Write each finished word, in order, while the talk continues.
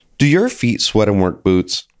Do your feet sweat in work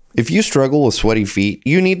boots? If you struggle with sweaty feet,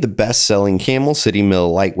 you need the best-selling Camel City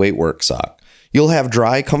Mill lightweight work sock. You'll have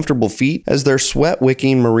dry, comfortable feet as their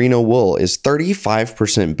sweat-wicking merino wool is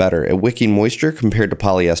 35% better at wicking moisture compared to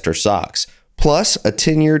polyester socks. Plus, a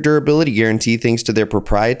 10-year durability guarantee thanks to their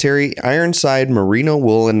proprietary Ironside merino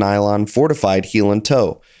wool and nylon fortified heel and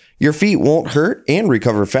toe. Your feet won't hurt and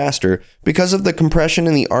recover faster because of the compression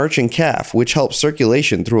in the arch and calf, which helps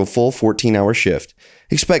circulation through a full 14-hour shift.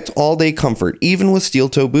 Expect all-day comfort, even with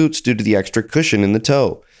steel-toe boots due to the extra cushion in the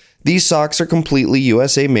toe. These socks are completely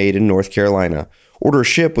USA made in North Carolina. Order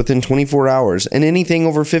ship within 24 hours, and anything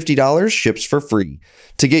over $50 ships for free.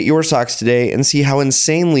 To get your socks today and see how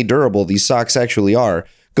insanely durable these socks actually are,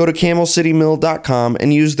 go to CamelCityMill.com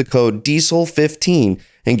and use the code DIESEL15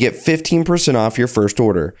 and get 15% off your first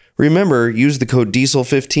order. Remember, use the code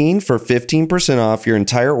DIESEL15 for 15% off your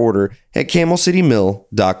entire order at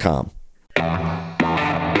CamelCityMill.com.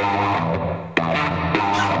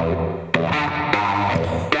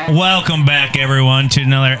 Welcome back, everyone, to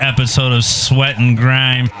another episode of Sweat and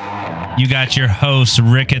Grime. You got your host,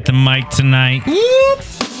 Rick, at the mic tonight. Whoop.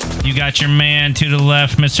 You got your man to the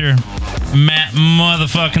left, Mr. Matt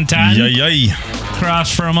motherfucking Totten. Yay.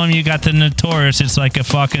 Across from him, you got the notorious. It's like a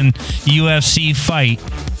fucking UFC fight.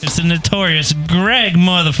 It's the notorious Greg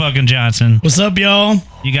motherfucking Johnson. What's up, y'all?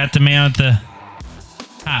 You got the man with the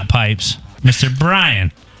hot pipes, Mr.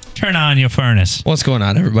 Brian. Turn on your furnace. What's going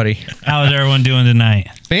on, everybody? How is everyone doing tonight?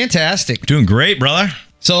 Fantastic. Doing great, brother.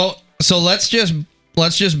 So let's just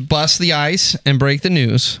bust the ice and break the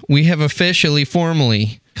news. We have officially,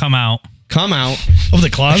 formally come out of the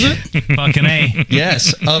closet. Fucking A.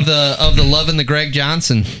 Yes, of the Love and the Greg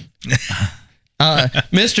Johnson.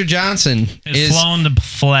 Mr. Johnson is flown the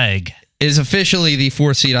flag. Is officially the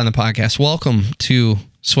fourth seat on the podcast. Welcome to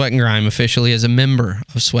Sweat and Grime, officially as a member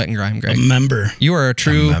of Sweat and Grime, Greg. A member. You are a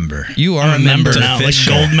true member. You are I'm a member now, like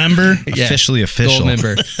gold member. Yeah. Officially official. Gold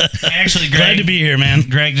member. Actually, Greg, glad to be here, man.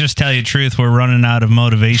 Greg, just tell you the truth, we're running out of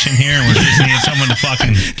motivation here, and we're just needing someone to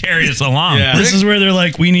fucking carry us along. Yeah. This is where they're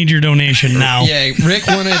like, we need your donation now. Yeah, Rick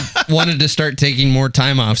wanted to start taking more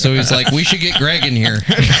time off, so he's like, we should get Greg in here.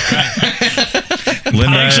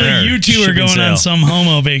 Linda, actually, you two are going on some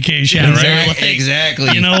homo vacation. Yeah, right? right?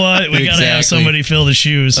 Exactly. You know what? We gotta have somebody fill the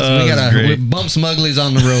shoes. We gotta bump some uglies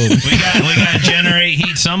on the road. We gotta generate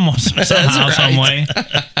heat somehow, some way.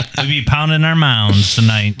 We'll be pounding our mounds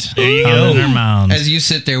tonight. There you pounding go. our mounds. As you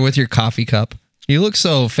sit there with your coffee cup. You look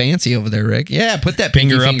so fancy over there, Rick. Yeah, put that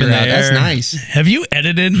finger up in the out. air. That's nice. Have you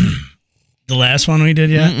edited the last one we did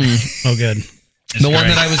yet? Oh, good. The one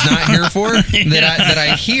that I was not here for, that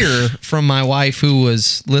I hear from my wife who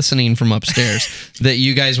was listening from upstairs, that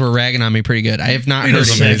you guys were ragging on me pretty good. I have not heard Wait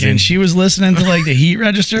a it. second. She was listening to like the heat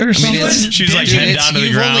register or something? She's like head down to the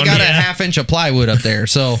You've ground. only got a half-inch of plywood up there,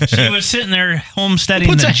 so... She was sitting there homesteading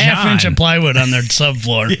Puts the a half John. inch of plywood on their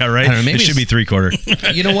subfloor. Yeah, right. I don't know, maybe it should be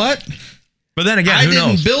 3/4. You know what? But then again, I who didn't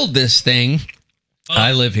knows? build this thing.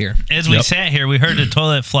 I live here. As we sat here, we heard the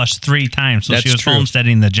toilet flush 3 times, so That's she was true.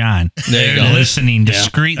 homesteading the John. There you go. Listening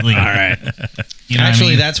discreetly. All right. You know Actually, what I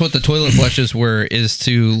mean? that's what the toilet flushes were, is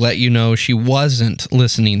to let you know she wasn't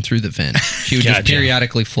listening through the vent. She would just Gotcha.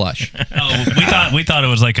 periodically flush. Oh, we thought it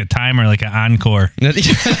was like a timer, like an encore.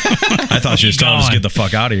 I thought she was telling us to get the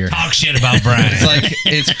fuck out of here. Talk shit about Brian.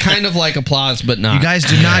 It's kind of like applause, but not. You guys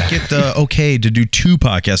did not get the okay to do 2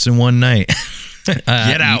 podcasts in one night.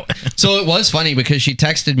 Get out. So it was funny because she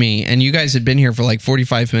texted me and you guys had been here for like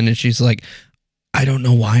 45 minutes. She's like, I don't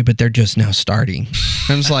know why, but they're just now starting.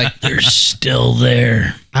 I was like, They're still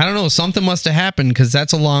there. I don't know. Something must have happened because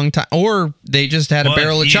that's a long time. Or they just had a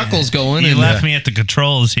barrel of chuckles going. You and left me at the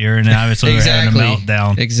controls here, and obviously we're having a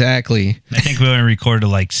meltdown. Exactly. I think we only recorded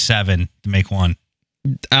like 7 to make one.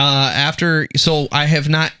 So I have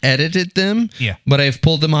not edited them, Yeah. but I've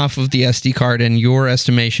pulled them off of the SD card, and your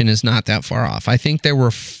estimation is not that far off. I think there were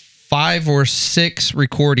 5 or 6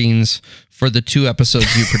 recordings for the 2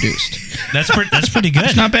 episodes you produced. That's pretty good.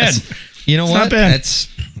 It's not bad. You know It's what? not bad. That's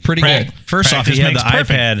pretty Right. good. First off, Practice he had makes the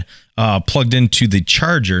perfect. iPad plugged into the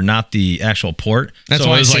charger, not the actual port. That's so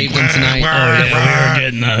why it I was saved like, them tonight. Oh, yeah, we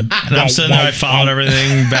were getting and I'm sitting there, I followed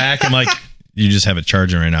everything back. I'm like, you just have it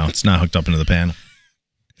charging right now. It's not hooked up into the pan.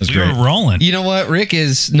 It's We great. were rolling. You know what? Rick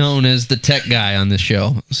is known as the tech guy on this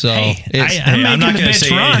show. So Hey, it's, I'm I'm making not the going to bitch say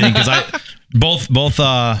run. anything because both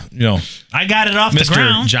I got it off the Mr.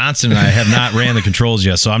 ground. Johnson and I have not ran the controls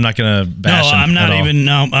yet, so I'm not going to No, bash him I'm not at all. even.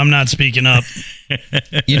 No, I'm not speaking up.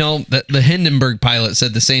 You know, the Hindenburg pilot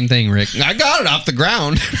said the same thing, Rick. I got it off the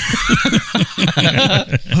ground.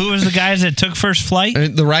 Who was the guys that took first flight?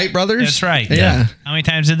 The Wright brothers? That's right. Yeah. How many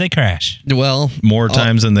times did they crash? Well, More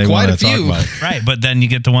times than they quite want a to talk few. about. Right, but then you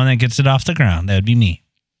get the one that gets it off the ground. That would be me.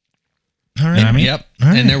 All right. You know what I mean? Yep. All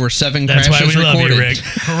right. And there were 7 That's why crashes we love recorded. you, Rick.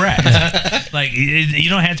 Correct. Like, you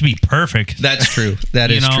don't have to be perfect. That's true. That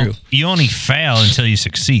you is know, true. You only fail until you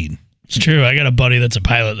succeed. It's true. I got a buddy that's a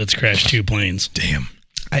pilot that's crashed 2 planes. Damn.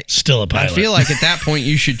 Still a I pilot. feel like at that point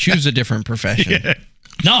you should choose a different profession.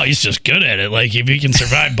 No, he's just good at it. Like, if he can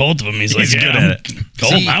survive both of them, he's like, He's good I'm at it.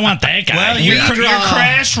 Golden. See, I want that guy. Well, your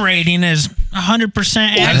crash rating is 100% I was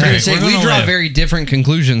accurate. going to say, We're we gonna draw live. very different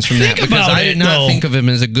conclusions from that Think because about I it, did not though. think of him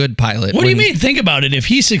as a good pilot. What do you when- mean? Think about it. If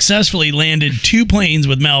he successfully landed 2 planes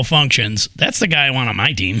with malfunctions, that's the guy I want on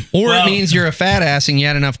my team. Or Well- it means you're a fat ass and you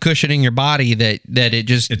had enough cushion in your body that it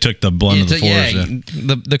just... It took the blunt of the force.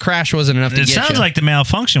 Yeah. the crash wasn't enough to It get sounds you. like the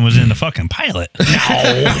malfunction was in the fucking pilot. No,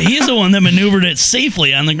 he's the one that maneuvered it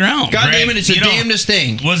safely on the ground. God damn it, it's the You don't- damnedest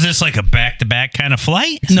thing. Was this like a back-to-back kind of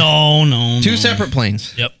flight? No. 2 separate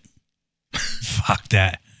planes. Yep. Fuck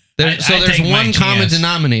that. There's I there's take my one common chance.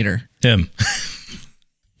 denominator. Him.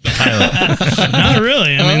 Not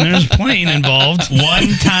really. I mean, there's plane involved. 1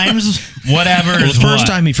 times whatever. Well, is the first what?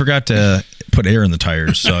 time he forgot to put air in the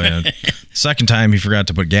tires. So, yeah. Second time he forgot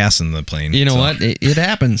to put gas in the plane. You know so. what? It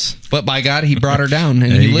happens. But by God, he brought her down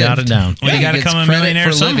and Yeah, he he lived. got it down. Well, you he gotta gets become a credit millionaire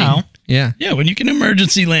for living. somehow. Yeah. Yeah, when you can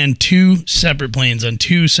emergency land 2 separate planes on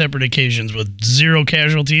 2 separate occasions with 0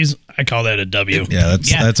 casualties, I call that a W. Yeah,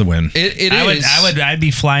 Yeah. that's a win. I'd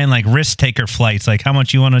be flying like risk taker flights. Like, how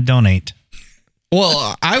much you want to donate?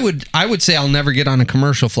 Well, I would say I'll never get on a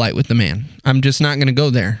commercial flight with the man. I'm just not going to go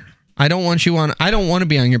there. I don't want to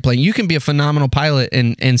be on your plane. You can be a phenomenal pilot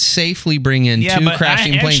and safely bring in 2 but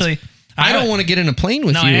crashing planes. I don't would- want to get in a plane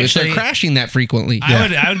with No, you if actually- they're crashing that frequently. I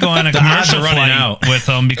would go on a odds commercial are running flight out. with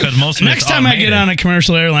them because most of Next it's time I get automated. on a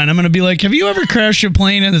commercial airline, I'm going to be like, have you ever crashed a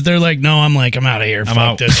plane? And if they're like, no, I'm like, I'm out of here. Fuck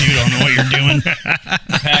out. this. You don't know what you're doing.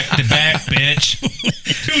 back to back, bitch.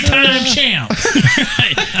 2-time champ.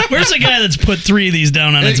 Where's the guy that's put 3 of these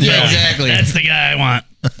down on its Yeah, belly? exactly. That's the guy I want.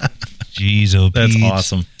 Jeez, oh, That's Pete.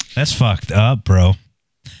 awesome. That's fucked up, bro.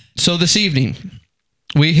 So this evening,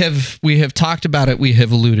 we have talked about it. We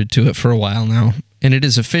have alluded to it for a while now, and it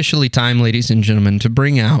is officially time, ladies and gentlemen, to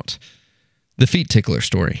bring out the feet tickler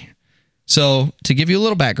story. So to give you a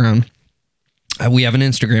little background, we have an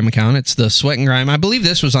Instagram account. It's the Sweat and Grime. I believe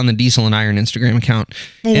this was on the Diesel and Iron Instagram account.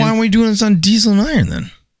 Well, why aren't we doing this on Diesel and Iron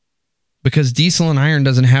then? Because Diesel and Iron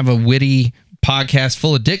doesn't have a witty podcast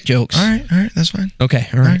full of dick jokes. All right, that's fine. Okay,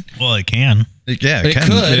 all right. Well, it can. Yeah, It can.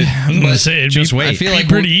 could. I was going to say, it'd just be, wait. I feel be like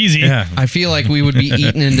pretty easy. Yeah. I feel like we would be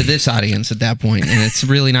eating into this audience at that point, and it's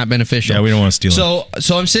really not beneficial. Yeah, we don't want to steal it.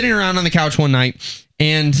 So I'm sitting around on the couch one night,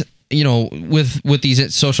 and you know, with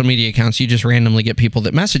these social media accounts, you just randomly get people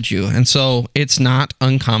that message you, and so it's not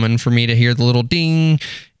uncommon for me to hear the little ding,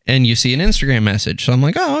 and you see an Instagram message. So I'm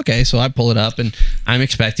like, oh, okay. So I pull it up, and I'm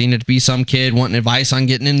expecting it to be some kid wanting advice on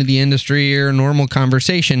getting into the industry or a normal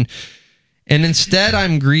conversation, and instead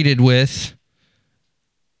I'm greeted with,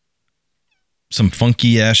 Some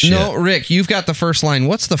funky ass shit. no, Rick, you've got the first line.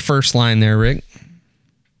 What's the first line there, Rick?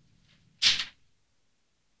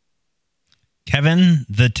 Kevin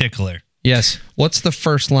the Tickler. Yes. What's the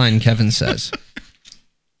first line Kevin says?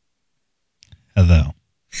 Hello.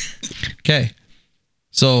 Okay.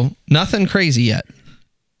 So nothing crazy yet.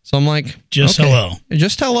 So I'm like, Just okay. hello.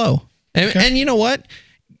 Just hello. And you know what?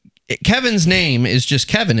 Kevin's name is just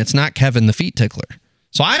Kevin. It's not Kevin the Feet Tickler.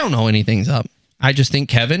 So I don't know anything's up. I just think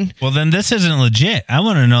Kevin. Well, then this isn't legit. I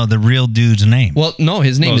want to know the real dude's name. Well, no,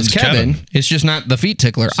 his name Well, is it's Kevin. Kevin. It's just not the Feet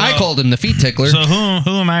Tickler. I called him the Feet Tickler. So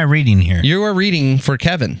who am I reading here? You are reading for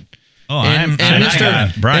Kevin. Oh, And I'm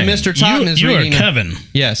Mr. Brian. And Mr. Totten is you reading. are Kevin.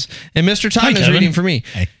 Yes. And Mr. Totten is Kevin. reading for me.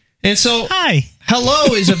 Hey. And so Hi.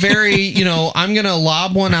 hello is a very, I'm going to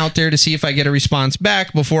lob one out there to see if I get a response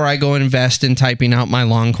back before I go invest in typing out my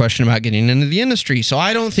long question about getting into the industry. So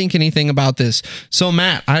I don't think anything about this. So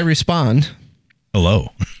Matt, I respond. Hello.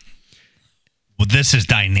 Well, this is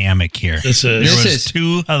dynamic here. This There is. This was is-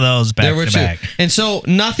 2 of those back There were to two. back. And so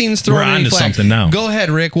nothing's throwing We're any onto flags. something now. Go ahead,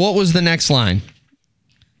 Rick. What was the next line?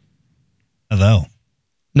 Hello.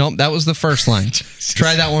 Nope, that was the first line.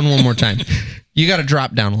 Try that one more time. You got to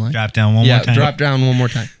drop down a line. Drop down one yeah, more time. drop down one more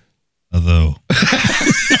time. Hello.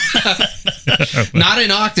 Not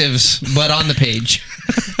in octaves, but on the page.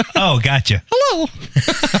 Oh, gotcha. Hello.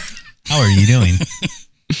 How are you doing?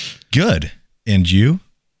 Good. And you?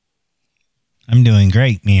 I'm doing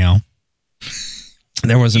great, Meow.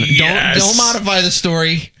 There wasn't. Yes. Don't modify the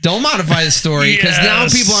story. Don't modify the story because now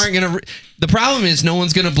Yes. people aren't gonna. The problem is no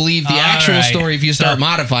one's gonna believe the All actual right. story if you start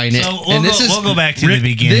modifying it. So and this is we'll go back to the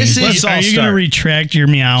beginning. this is- Are you going to retract your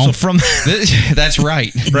meow? So from that's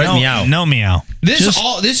right. no, meow. No meow. This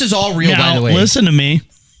is all real, meow, by the way. listen to me.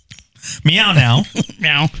 Meow now.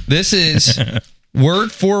 Meow. This is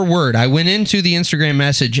word for word. I went into the Instagram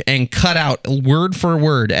message and cut out word for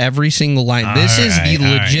word every single line. This is the all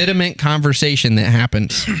right. legitimate conversation that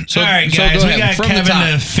happened. So, All right, so guys, go we ahead. got From the Kevin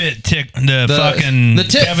top. the fit tick, the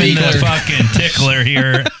tit Kevin the feedler. fucking tickler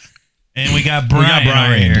here, and we got Brian,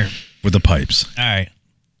 over here. with the pipes. All right,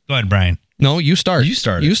 go ahead, Brian. No, you start. You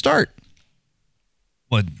start it. You start.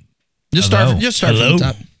 What? Just Hello. start. Just start Hello. from the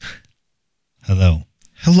top. Hello.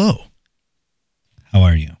 Hello. How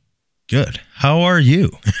are you? Good. How are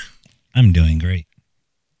you? I'm doing great.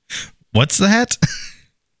 What's that?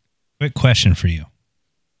 Quick question for you.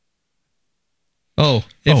 Oh,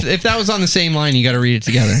 if that was on the same line, you got to read it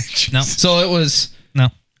together. No, So it was. no,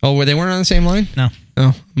 Oh, were they weren't on the same line? no.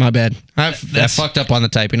 Oh, my bad. I That's- fucked up on the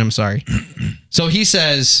typing. I'm sorry. So he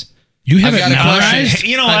says, You I've have got it a memorized? question.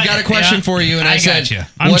 You know I've what? got a question Yeah, for you, and I, I said, got you.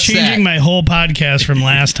 I'm "What's changing that?" my whole podcast from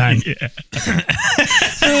last time.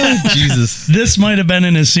 Jesus. This might have been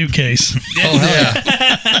in his suitcase. Oh hell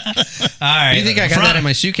yeah! All right. You think I got that in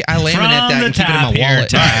my suitcase? I laminate from that the and keep it in top my here, wallet.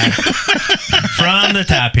 Ty. From the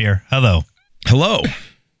top here. Hello. Hello.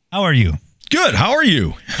 How are you? Good. How are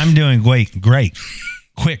you? I'm doing great. Great.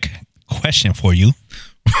 Quick question for you.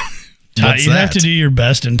 What's You that? have to do your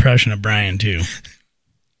best impression of Brian, too.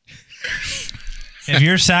 Have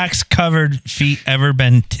your socks covered feet ever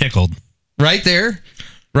been tickled? Right there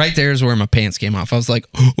is where my pants came off. I was like,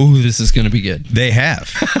 "Oh, this is gonna be good." They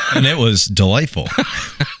have. And it was delightful.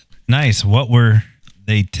 Nice. What were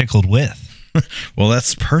they tickled with? Well,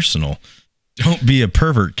 that's personal. Don't be a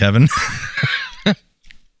pervert, Kevin.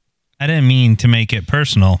 I didn't mean to make it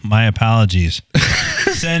personal. My apologies.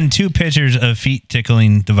 Send 2 pictures of feet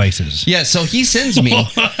tickling devices. Yeah, so he sends me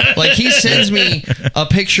a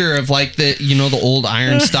picture of like the old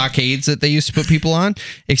iron stockades that they used to put people on,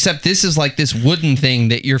 except this is like this wooden thing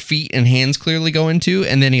that your feet and hands clearly go into,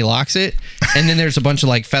 and then he locks it, and then there's a bunch of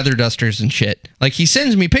like feather dusters and shit. Like he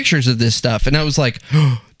sends me pictures of this stuff, and I was like,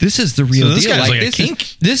 oh, this is the real So this deal. guy's like a this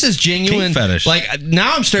kink- this is genuine kink fetish. Like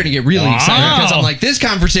now I'm starting to get really Wow. excited because I'm like, this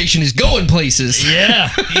conversation is going places. Yeah.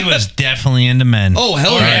 He was definitely into men. Oh,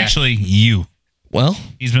 hell or yeah. actually, you. Well,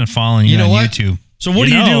 He's been following you, You know on what? YouTube. So what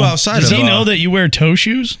do you do outside Does of he know that you wear toe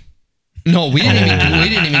shoes? no, we didn't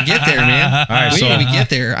even get there, man. All right, we so didn't even get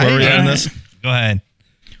there. where are we didn't- at in this? Go ahead.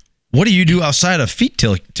 What do you do outside of feet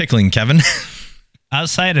tickling, Kevin?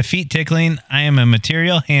 Outside of feet tickling, I am a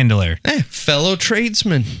material handler. fellow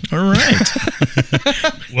tradesman. All right.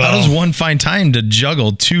 How does one find time to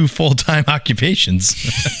juggle 2 full-time occupations?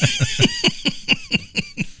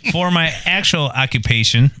 For my actual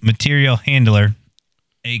occupation, material handler,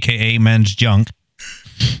 aka men's junk,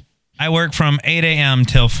 I work from 8 a.m.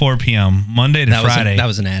 till 4 p.m. Monday to Friday. That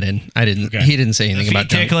was an add-in. I didn't. He didn't say anything Feet about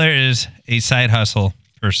junk. tickler is a side hustle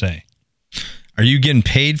per se. Are you getting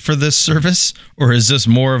paid for this service, or is this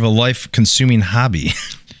more of a life-consuming hobby?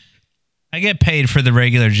 I get paid for the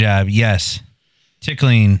regular job, yes.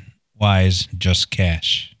 Tickling wise, just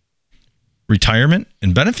cash. Retirement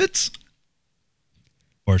and benefits?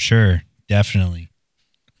 For sure. Definitely.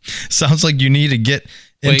 Sounds like you need to get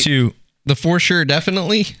Wait. into... The for sure,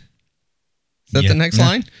 definitely. Is that Yeah. the next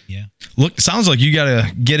line? Yeah. Look, sounds like you got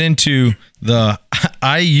to get into the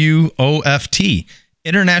IUOFT,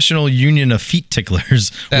 International Union of Feet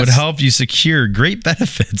Ticklers, would help you secure great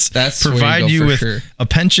benefits, That's where you provide go you for with sure. a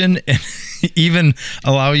pension, and even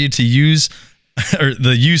allow you to use or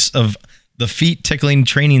the use of the Feet Tickling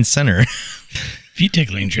Training Center. Feet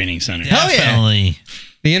tickling training center. Hell yeah. Definitely.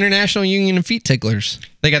 The International Union of Feet Ticklers.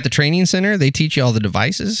 They got the training center. They teach you all the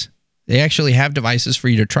devices. They actually have devices for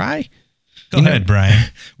you to try. Go ahead, Brian.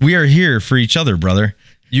 We are here for each other, brother.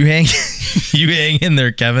 You hang in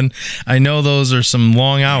there, Kevin. I know those are some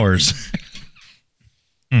long hours.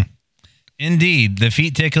 Indeed, the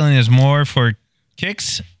feet tickling is more for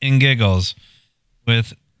kicks and giggles,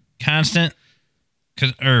 with consent,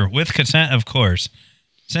 of course.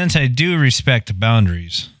 Since I do respect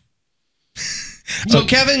boundaries. So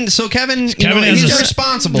Kevin, Kevin he's is a-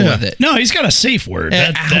 responsible with it. No, he's got a safe word.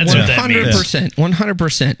 That's what that means.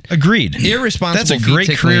 100%. Agreed. Irresponsible. That's a feet great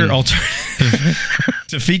tickling. career alternative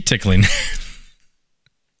to feet tickling.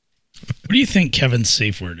 What do you think Kevin's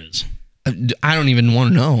safe word is? I don't even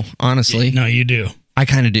want to know, honestly. No, you do. I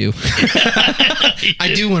kind of do.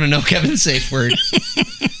 I do want to know Kevin's safe word.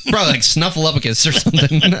 Probably like Snuffleupagus or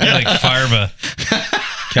something. Like Farva.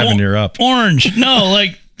 Kevin, you're up. Orange. No,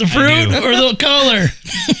 like the fruit do. or the color.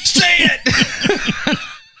 Say it.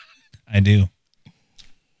 I do.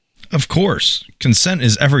 Of course, consent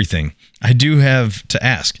is everything. I do have to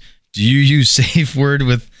ask, do you use safe word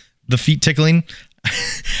with the feet tickling?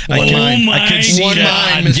 I could see One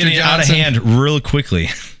that mind, Mr. getting out of Johnson. hand real quickly.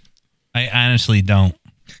 I honestly don't.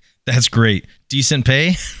 That's great. Decent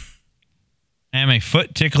pay? I am a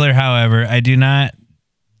foot tickler, however, I do not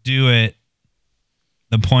do it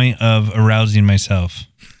the point of arousing myself.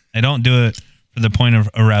 I don't do it for the point of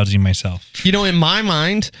arousing myself. You know, in my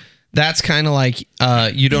mind, that's kind of like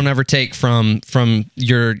you don't ever take from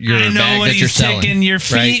your I know bag what that you're he's selling. taking your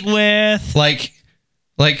feet with.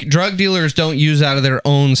 Like drug dealers don't use out of their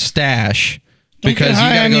own stash because you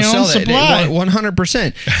high gotta on go your sell own that supply.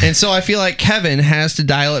 100%. And so I feel like Kevin has to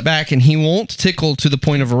dial it back, and he won't tickle to the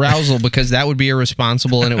point of arousal because that would be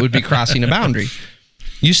irresponsible and it would be crossing a boundary.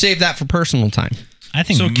 You save that for personal time. I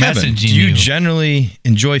think So, Kevin, messaging do you you. generally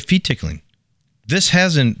enjoy feet tickling? This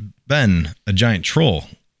hasn't been a giant troll.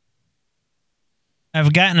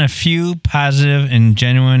 I've gotten a few positive and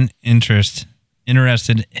genuine interested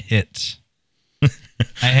hits.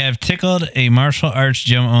 I have tickled a martial arts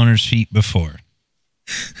gym owner's feet before.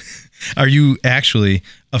 Are you actually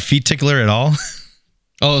a feet tickler at all?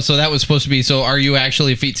 Oh, so that was supposed to be. So, are you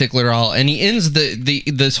actually a feet tickler at all? And he ends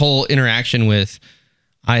this whole interaction with,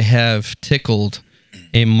 "I have tickled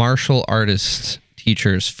a martial artist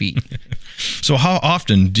teacher's feet." So how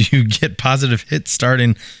often do you get positive hits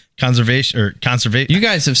starting conservation? You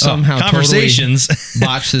guys have somehow conversations totally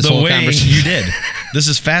botched this the whole way conversation. you did. This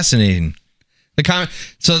is fascinating.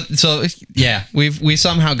 So yeah, we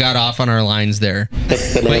somehow got off on our lines there.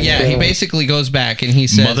 But yeah, he basically goes back and he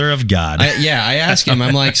said, Mother of God. I asked him,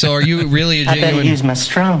 I'm like, so are you really a I better genuine? use my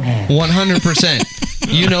strong hand.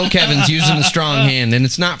 100%. You know Kevin's using the strong hand, and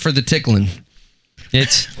it's not for the tickling.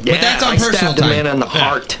 But that's on I personal stabbed a man time. on the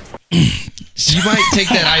heart. You might take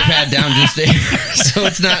that iPad down just there, so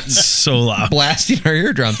it's not so loud. blasting our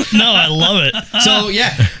eardrums. No, I love it. So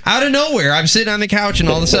yeah, out of nowhere, I'm sitting on the couch, and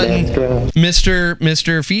all of a sudden,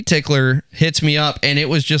 Mr. Feet Tickler hits me up, and it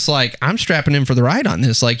was just like, I'm strapping in for the ride on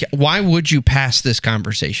this. Like, why would you pass this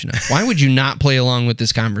conversation up? Why would you not play along with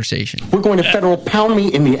this conversation? We're going to federal pound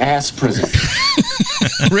me in the ass prison.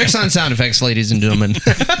 Rick's on sound effects, ladies and gentlemen.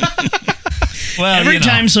 Well, Every you know,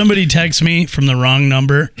 time somebody texts me from the wrong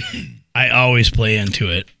number, I always play into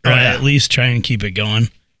it. Or I at least try and keep it going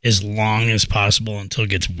as long as possible until it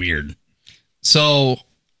gets weird. So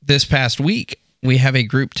this past week, we have a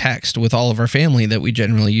group text with all of our family that we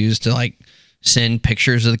generally use to like send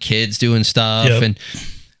pictures of the kids doing stuff. Yep. And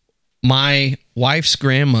my wife's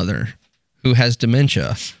grandmother, who has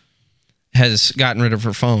dementia, has gotten rid of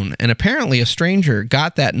her phone. And apparently a stranger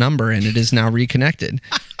got that number and it is now reconnected.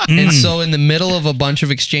 And so in the middle of a bunch of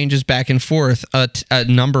exchanges back and forth, a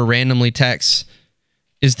number randomly texts,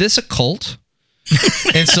 "Is this a cult?"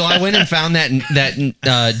 And so I went and found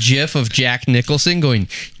that GIF of Jack Nicholson going,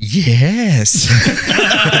 "Yes,"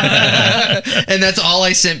 and that's all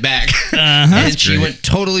I sent back. And she went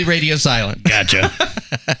totally radio silent. Gotcha.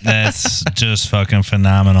 that's just fucking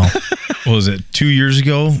phenomenal. What was it, 2 years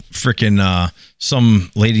ago? Freaking some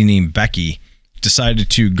lady named Becky decided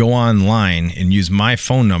to go online and use my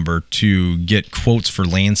phone number to get quotes for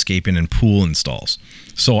landscaping and pool installs.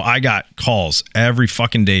 So I got calls every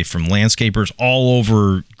fucking day from landscapers all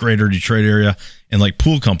over greater Detroit area and like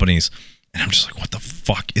pool companies. And I'm just like, what the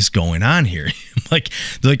fuck is going on here? They're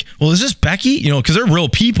like, well, is this Becky? You know, because they're real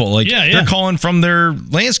people. Like, they're calling from their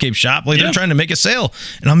landscape shop. Like, they're trying to make a sale.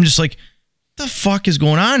 And I'm just like, the fuck is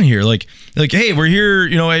going on here? Like, hey, we're here,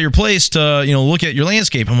 you know, at your place to, you know, look at your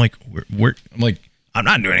landscape. I'm like, I'm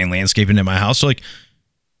not doing any landscaping in my house. So like,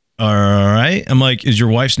 all right. I'm like, is your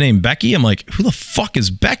wife's name Becky? I'm like, who the fuck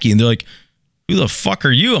is Becky? And they're like, who the fuck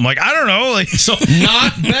are you? I'm like, I don't know. Like, so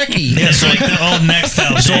Not Becky. It's like the old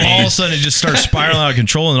Nextel so days. all of a sudden it just starts spiraling out of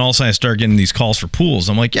control, and all of a sudden I start getting these calls for pools.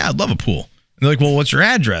 I'm like, yeah, I'd love a pool. And they're like, well, what's your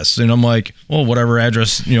address? And I'm like, well, whatever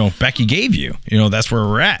address, you know, Becky gave you, you know, that's where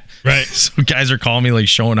we're at. Right. So guys are calling me, like,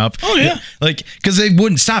 showing up. Oh, yeah. Like, because they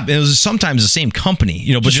wouldn't stop. It was sometimes the same company,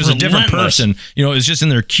 you know, but just a different relentless. person, you know, it's just in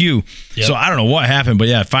their queue. Yep. So I don't know what happened, but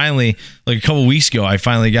yeah, finally, like a couple weeks ago, I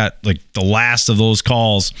finally got like the last of those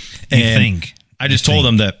calls. And I just told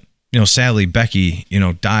them that, you know, sadly, Becky, you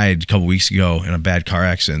know, died a couple weeks ago in a bad car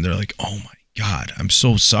accident. They're like, oh my God, I'm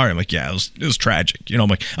so sorry. I'm like, yeah, it was tragic. You know, I'm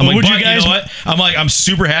like, would you but guys- you know what? I'm like, I'm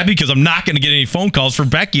super happy because I'm not going to get any phone calls for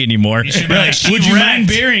Becky anymore. You should be like, she Would you mind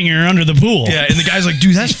wrecked. burying her under the pool? Yeah, and the guy's like,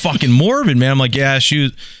 dude, that's fucking morbid, man. I'm like, yeah, she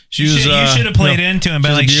was. You should have played into him, but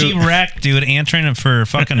was a like she beaut. wrecked, dude, answering it for a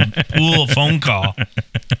fucking pool phone call.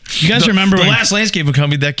 You guys remember the when last landscaping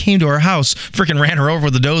company that came to our house freaking ran her over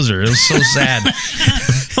with a dozer. It was so sad.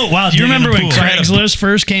 Oh wow! Do you remember when pool. Craigslist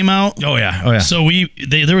first came out? Oh yeah. So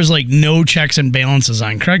there was like no checks and balances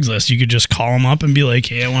on Craigslist. You could just call them up and be like,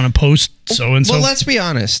 "Hey, I want to post so and so." Well, let's be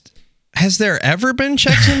honest. Has there ever been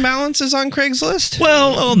checks and balances on Craigslist?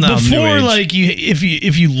 Oh, no, new before age. like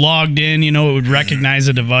if you logged in, it would recognize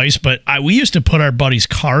a device. But we used to put our buddies'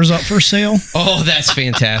 cars up for sale Oh, that's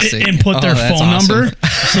fantastic. and put their that's phone awesome. number,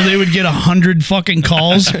 so they would get 100 fucking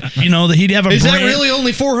calls. That he'd have a Is that brand- really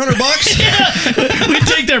only $400? We'd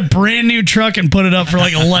take their brand new truck and put it up for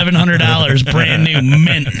like $1,100, brand new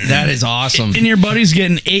mint. That is awesome. And your buddy's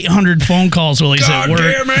getting 800 phone calls while he's at work.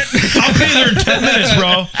 it! I'll be there in 10 minutes,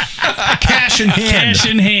 bro. Cash in hand. Cash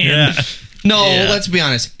in hand. No, Yeah. let's be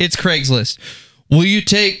honest. It's Craigslist. Will you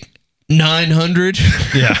take 900?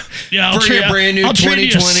 Yeah. Yeah, I'll For trade your brand new I'll trade you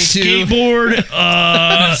a 2022.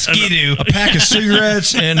 skateboard, Ski-Doo. A pack of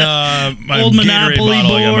cigarettes and my Old Gatorade Monopoly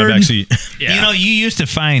bottle I got in my board. back seat. yeah. You used to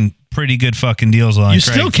find pretty good fucking deals on. You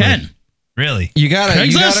still Craigslist. can. Really? You gotta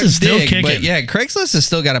Craigslist is still dig, kicking. but yeah, Craigslist has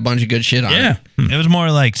still got a bunch of good shit on Yeah. it. It was more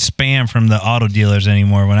like spam from the auto dealers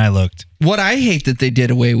anymore when I looked. What I hate that they did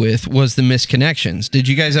away with was the misconnections. Did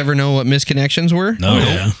you guys ever know what misconnections were? No. Oh,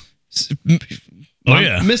 yeah. Oh,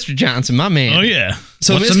 yeah. Mr. Johnson, my man. Oh, yeah.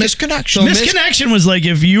 So What's a misconnection? misconnection? Misconnection was like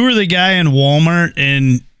if you were the guy in Walmart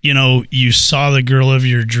and you saw the girl of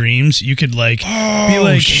your dreams, you could like be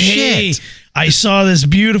like, hey, shit. I saw this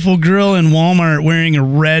beautiful girl in Walmart wearing a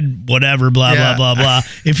red whatever, blah, Yeah. blah, blah, blah.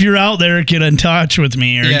 If you're out there, get in touch with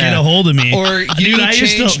me or get a hold of me. Or you Dude, I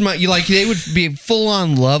used changed to, my, they would be full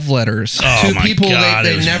on love letters Oh to my people God,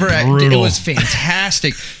 they it was never, it brutal. was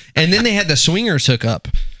fantastic. And then they had the swingers hookup,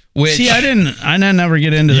 which. see, I didn't never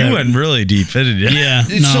get into that. You went really deep, didn't you? Yeah.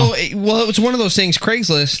 No. So, it was one of those things.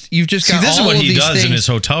 Craigslist, you've just See, got this is all what of he these does in things. his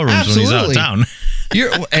hotel rooms when he's out of Absolutely. town.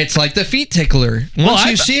 It's like the feet tickler. Once I-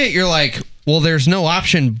 you see it, you're like, well, there's no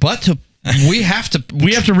option but to. We have to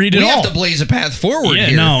read it We all. have to blaze a path forward Yeah,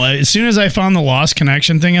 here. no. As soon as I found the lost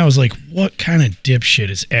connection thing, I was like, "What kind of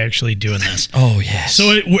dipshit is actually doing this?" Oh yes.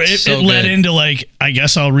 So it So led good. into like, I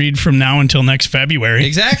guess I'll read from now until next February.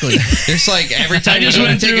 Exactly. It's like every I time you just go to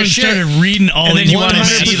went take through a and shit. started reading all And then these you want to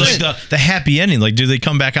 100%. see like the happy ending. Like, do they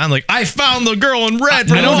come back on like, I found the girl in red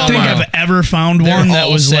from I don't No, think no. I've ever found They're one that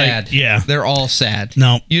all was sad. like, yeah. They're all sad.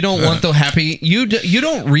 No. You don't want the happy. You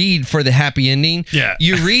don't read for the happy ending. Yeah.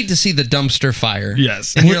 You read to see the dumpster fire.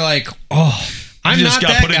 Yes. And you're like, oh, I'm You just not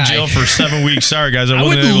got that put guy. in jail for 7 weeks. Sorry, guys. I would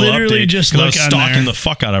wasn't able to literally update just 'cause I look was on stalking there. the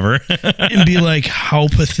fuck out of her. And be like, how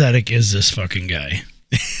pathetic is this fucking guy?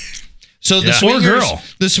 So the Yeah. swingers, Poor girl.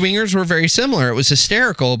 the swingers were very similar. It was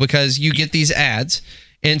hysterical because you get these ads,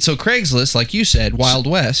 and so Craigslist, like you said, Wild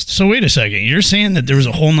West. So wait a second. You're saying that there was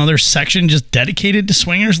a whole nother section just dedicated to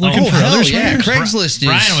swingers looking for hell other yeah, swingers? Craigslist is.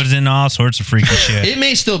 Brian was in all sorts of freaky shit. It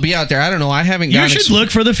may still be out there. I don't know. I haven't You gone. should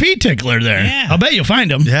look for the feet tickler there. Yeah. I'll bet you'll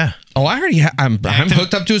find him. Yeah. Oh, I already. I'm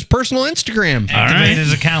hooked up to his personal Instagram. Activate right.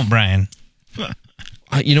 his account, Brian.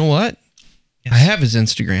 You know what? I have his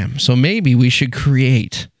Instagram, so maybe we should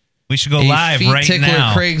create We should go a live feet right tickler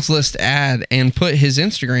now. Craigslist ad and put his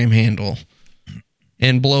Instagram handle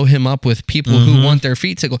and blow him up with people who want their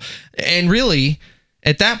feet tickled. And really,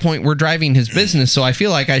 at that point, we're driving his business, so I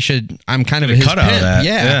feel like I'm kind of Get a his cut out of pimp. that,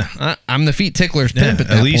 Yeah, I'm the feet tickler's pimp at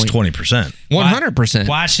that at least point. 20%. 100%.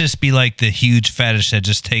 Watch this be like the huge fetish that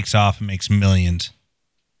just takes off and makes millions.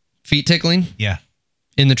 Feet tickling Yeah.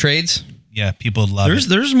 in the trades. Yeah, people would love it.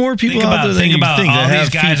 There's more people Think out about- there than think you about think all that these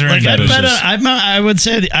have guys feet are in Like fetishes. I would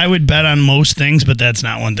say that I would bet on most things, but that's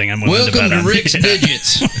not one thing I'm willing to Welcome bet to on. Rick's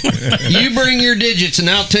Digits. You bring your digits and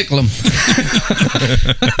I'll tickle them.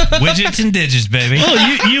 Widgets and digits, baby.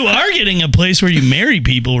 Well, you are getting a place where you marry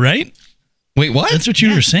people, right? Wait, what? That's what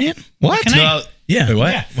you were saying. What? Can I- No, Yeah. wait,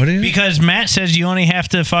 what? Yeah. What is it? Because Matt says you only have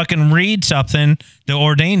to fucking read something to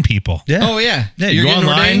ordain people. Yeah. Oh yeah. Yeah, You're you go getting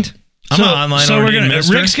online. ordained? I'm an online so we're ordained gonna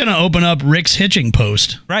minister. Rick's gonna open up Rick's hitching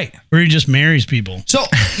post Right. where he just marries people. So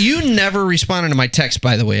you never responded to my text,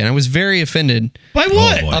 by the way, and I was very offended By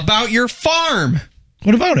what? boy. about your farm.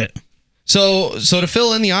 What about it? So to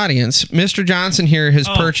fill in the audience, Mr. Johnson here has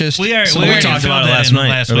purchased. we are- some we We already talked filled about it that last in night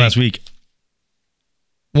last or last week.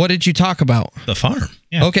 What did you talk about? The farm,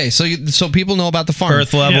 Yeah. Okay, so people know about the farm.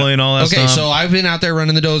 earth leveling, all that Okay, stuff. so I've been out there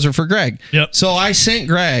running the dozer for Greg. Yep. So I sent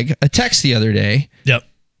Greg a text the other day Yep.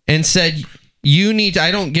 and said, You need to,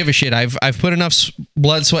 I don't give a shit. I've put enough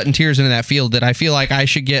blood, sweat, and tears into that field that I feel like I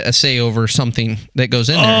should get a say over something that goes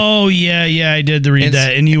in there. Oh, yeah, I did read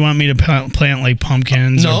that. And you want me to plant like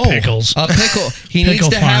pumpkins or pickles? A pickle. He Pickle needs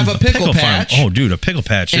to farm. have a pickle patch. Oh, dude, a pickle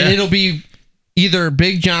patch. And Yeah. it'll be either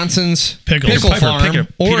Big Johnson's Pickles. Pickle Piper, Farm Peter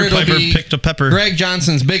or it'll Piper be picked a pepper. Greg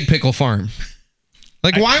Johnson's Big Pickle Farm.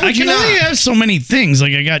 Like, why would I you can only not? have so many things.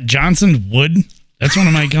 Like I got Johnson's Wood. That's one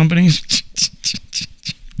of my companies.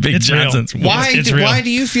 Big It's real. Johnson's. It's real. Why do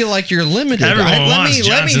you feel like you're limited? Everyone wants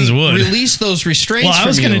Johnson's Wood. Release those restraints. Well, I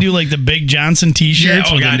was going to do like the Big Johnson T-shirts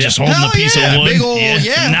Yeah, with God, them just yeah. holding Hell a piece yeah, of wood. big ol'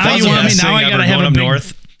 yeah. Now you want me? Now I gotta have a up big,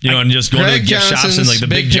 north. You know, and just go Greg to gift shops and Johnson's like the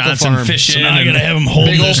Big Big Pickle Johnson Farm. fish So in. now I and- gotta have them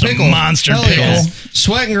holding Big ol' just a pickle. monster Hell pickle. yeah.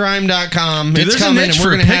 Sweatandgrime.com. Dude, It's there's a coming, niche and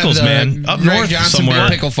we're for gonna have pickles, the man. Up Greg north Johnson somewhere.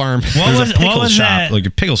 Big Pickle Farm. There's a pickle was shop, that? like a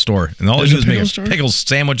pickle store, and all they There's do a is make pickle store? pickles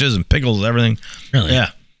sandwiches and pickles, everything. Really? Yeah,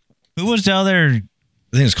 Who was the other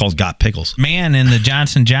I think it's called Got Pickles. man in the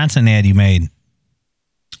Johnson Johnson ad you made?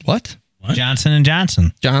 What? Johnson &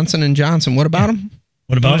 Johnson. Johnson & Johnson. What about him?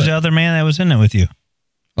 What Who about was it? the other man that was in it with you?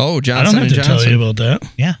 Oh, I Johnson don't have & to Johnson. tell you about that.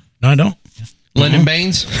 Yeah. No, I don't. Lyndon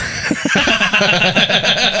Baines.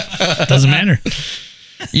 Doesn't matter.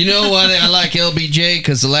 You know why I like LBJ?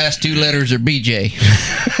 Because the last two letters are BJ.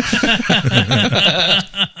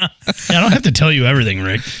 I don't have to tell you everything,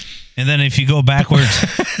 Rick. And then if you go backwards,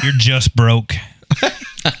 you're just broke.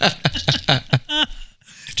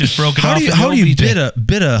 Just broke it How off. do you with how no do you BJ.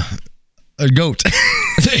 bid a goat?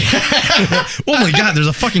 Oh my God! There's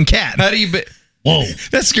a fucking cat. How do you... Whoa.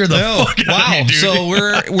 That scared the Oh, fuck out wow. of me, dude. So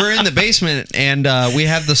we're in the basement and we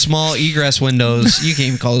have the small egress windows. You can't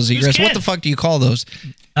even call those egress. What can. the fuck do you call those?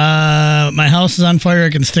 My house is on fire. I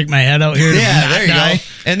can stick my head out here. To Yeah, not there you die. go.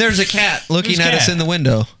 And there's a cat looking Whose at us cat? in the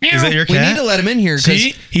window. Is that your We cat? need to let him in here because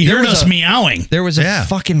See, he heard us meowing. There was a Yeah.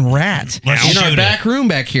 fucking rat Let's in our shoot back room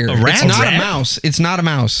back here. A rat? It's not A a rat? mouse. It's not a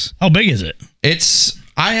mouse. How big is it?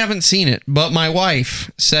 I haven't seen it, but my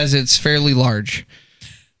wife says it's fairly large.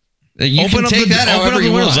 You can take that however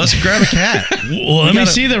you want. Let's grab a cat. Well, let me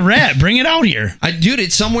see the rat. Bring it out here. Dude,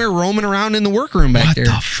 it's somewhere roaming around in the workroom back What there.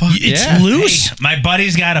 the fuck? It's Yeah. loose. Hey, my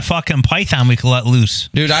buddy's got a fucking python we can let loose.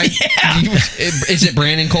 Dude, is it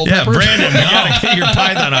Brandon Culpepper? Yeah, Brandon, you gotta get your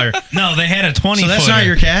python out here. No, they had a 20 So that's footer. not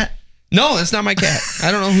your cat? No, that's not my cat.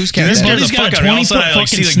 I don't know whose cat This that scared is. the Buddy's got fuck a out of me. All of a 20-foot sudden, I like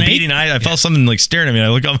see fucking like snake. beating eye. I felt something like staring at me. I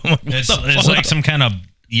look up. I'm like, what It's the fuck? like some kind of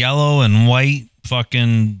yellow and white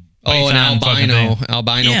fucking Oh, an python fucking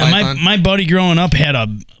albino thing. Yeah, python. my buddy growing up had a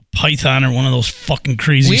python or one of those fucking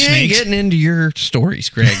crazy We ain't snakes. getting into your stories,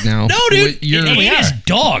 Greg, now. No, dude. You're, He ate his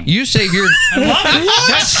dog. you save your...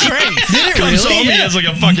 That's great. Did it Comes really? over me as like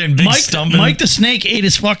a fucking big stump. Mike the snake ate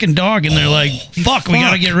his fucking dog, and they're like, fuck, we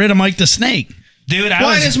got to get rid of Mike the snake. Dude, I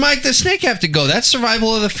Why was does Mike the snake have to go? That's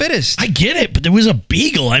survival of the fittest. I get it, but there was a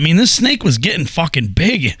beagle. I mean, this snake was getting fucking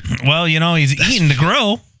big. well, you know, he's eating to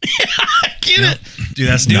grow. Get it? Dude,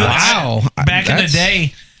 that's Dude, nuts. Wow. Back in the That's-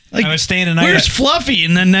 day, Like, I was staying the night. Where's Fluffy?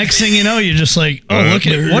 And then next thing you know, you're just like, oh, look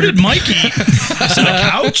at what did Mike eat? on the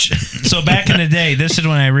couch. So back in the day, this is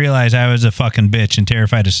when I realized I was a fucking bitch and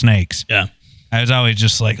terrified of snakes. Yeah. I was always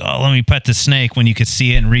just like, oh, let me pet the snake when you could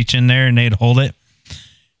see it and reach in there and they'd hold it.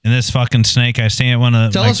 And this fucking snake, I staying at one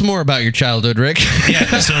of Tell us more about your childhood, Rick.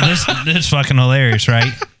 yeah. So this is fucking hilarious,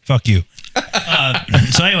 right? Fuck you.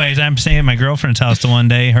 So anyways, I'm staying at my girlfriend's house the one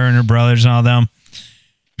day, her and her brothers and all them.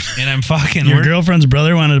 And I'm fucking Your girlfriend's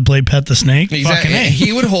brother wanted to play Pet the Snake. Exactly. A.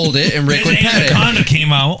 He would hold it and Rick would pet it. Anaconda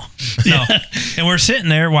came out. No. And we're sitting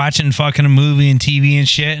there watching fucking a movie and TV and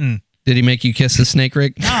shit. And Did he make you kiss the snake,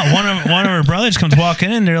 Rick? one of her brothers comes walking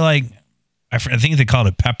in. They're like, I think they called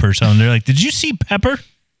it Pepper or something. They're like, did you see Pepper?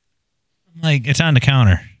 I'm like, it's on the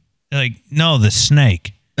counter. They're like, no, the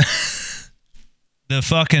snake. The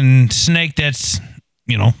fucking snake that's,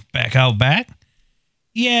 back out back.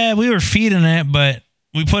 Yeah, we were feeding it, but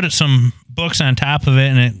we put some books on top of it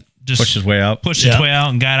and it just Pushed his way out. pushed its way out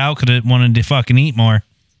and got out because it wanted to fucking eat more.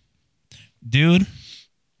 Dude,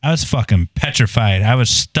 I was fucking petrified. I was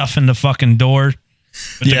stuffing the fucking door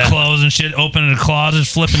with the clothes and shit, opening the closet,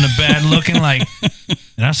 flipping the bed, looking like, am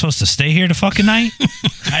I supposed to stay here the fucking night?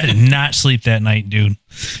 I did not sleep that night, dude.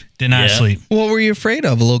 Did not sleep. What were you afraid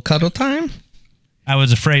of? A little cuddle time? I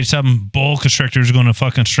was afraid some bull constrictor was going to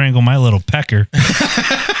fucking strangle my little pecker.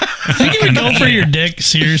 I think you would go for your dick,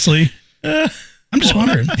 seriously. I'm just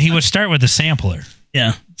wondering. He would start with the sampler.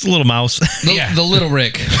 Yeah. It's a little mouse. The little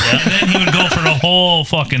Rick. And then he would go for the whole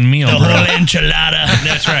fucking meal, The bro. whole enchilada.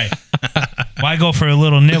 That's right. Why go for a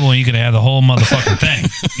little nibble when you could have the whole motherfucking thing?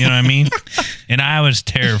 You know what I mean? And I was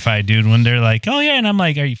terrified, dude, when they're like, oh, yeah. And I'm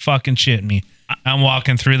like, are you fucking shitting me? I'm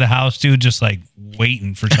walking through the house, dude, just like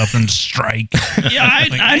waiting for something to strike. Yeah, I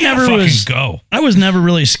gotta never fucking was. go. I was never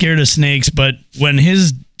really scared of snakes, but when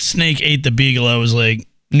his snake ate the beagle, I was like,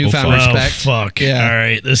 Newfound oh, respect. fuck. Yeah. All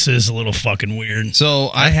right, this is a little fucking weird. So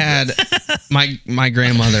I had my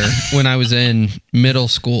grandmother when I was in middle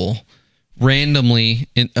school, randomly,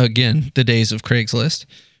 again, the days of Craigslist,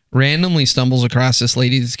 randomly stumbles across this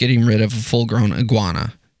lady that's getting rid of a full-grown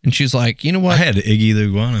iguana. And she's like, you know what? I had Iggy the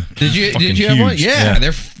iguana. Did you Fucking have one? huge.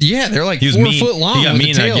 Yeah, they're like He was 4 mean. foot long. He got with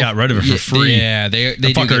mean a and I tail. got rid of it for free. Yeah, they The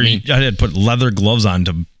do get fucker, mean. I had to put leather gloves on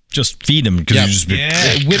to just feed him because Yep. you just be,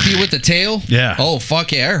 They whip you with the tail. Yeah. Oh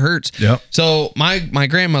fuck yeah, it hurts. Yep. So my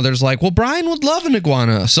grandmother's like, well, Brian would love an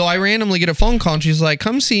iguana. So I randomly get a phone call and she's like,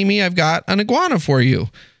 come see me. I've got an iguana for you.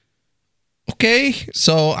 Okay.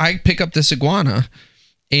 So I pick up this iguana,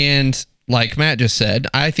 and like Matt just said,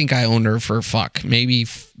 I think I owned her for maybe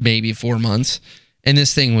 4 months, and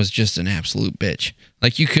this thing was just an absolute bitch.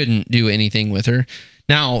 Like you couldn't do anything with her.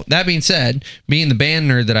 Now, that being said, being the band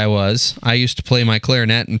nerd that I used to play my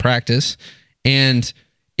clarinet in practice, and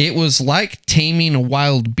it was like taming a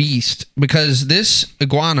wild beast because this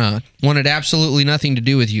iguana wanted absolutely nothing to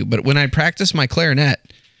do with you. But when I practiced my clarinet,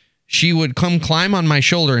 she would come climb on my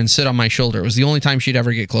shoulder and sit on my shoulder. It was the only time she'd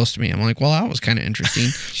ever get close to me. I'm like, well, that was kind of interesting.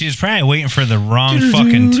 She was probably waiting for the wrong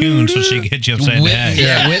fucking tune so she could hit you upside the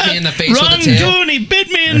head. Whip me in the face Wrong with a tail. tune, he bit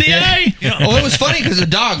me in the eye. Oh, it was funny because the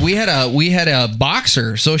dog, we had a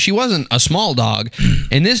boxer, so she wasn't a small dog,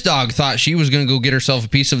 and this dog thought she was going to go get herself a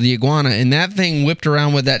piece of the iguana, and that thing whipped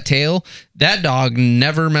around with that tail. That dog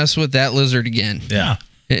never messed with that lizard again. yeah.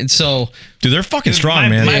 And so, Dude, they're fucking strong,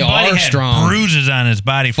 man. My They buddy are had strong. bruises on his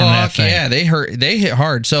body from that fuck thing. yeah, they hit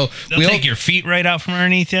hard. So They'll take your feet right out from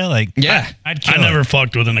underneath you. Like, Yeah. I'd kill I never it.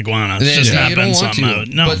 fucked with an iguana. It's They- just you not don't been want something to. I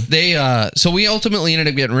would. No. But they, so we ultimately ended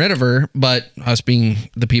up getting rid of her. But us being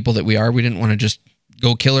the people that we are, we didn't want to just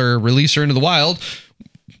go kill her, release her into the wild.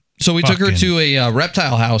 So we took her Fucking- to a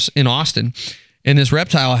reptile house in Austin. In this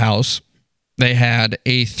reptile house, they had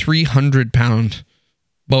a 300-pound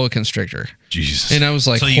boa constrictor. Jesus. And I was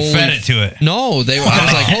like, So you holy fed it to it. No, I was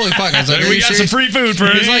like, holy fuck. I was like, are we you got serious? some free food for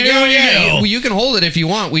He's it. like, Here oh we yeah, go. you can hold it if you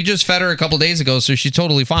want. We just fed her a couple days ago, so she's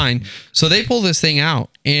totally fine. So they pull this thing out,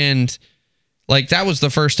 and like that was the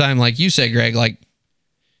first time, like you said, Greg, like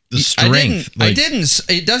The strength.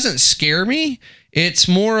 it doesn't scare me. It's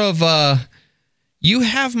more of you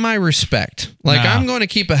have my respect. Like Nah. I'm going to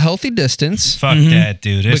keep a healthy distance. Fuck that,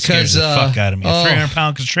 dude. It Because, scares the fuck out of me. A oh.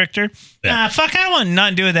 300-pound constrictor? Nah, fuck, I don't want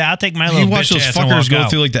nothing to do with that. I'll take my You little watch bitch those ass and fuckers walk go out.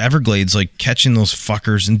 through like the Everglades, like catching those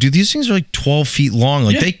fuckers. And dude, these things are like 12 feet long.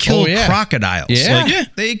 Like they kill Oh, yeah. crocodiles. Yeah. Like Yeah.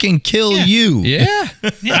 they can kill you. Yeah.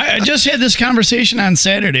 I just had this conversation on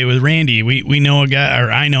Saturday with Randy. We know a guy,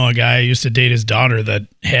 or I know a guy. I used to date his daughter that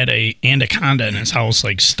had a anaconda in his house,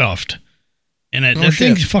 like stuffed, and that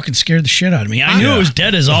thing shit. fucking scared the shit out of me. I knew it was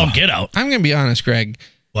dead as all get out. I'm going to be honest, Greg.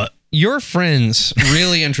 What? Your friends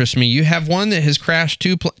really interest me. You have one that has crashed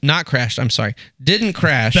not crashed, I'm sorry, didn't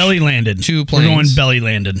crash. Belly landed. 2 We're planes. going belly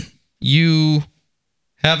landed. You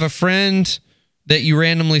have a friend that you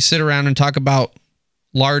randomly sit around and talk about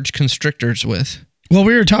large constrictors with. Well,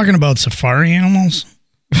 we were talking about safari animals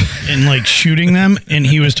and like shooting them, and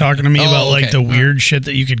he was talking to me Oh, about like okay. the weird shit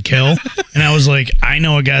that you could kill, and I was like, I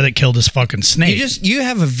know a guy that killed his fucking snake. You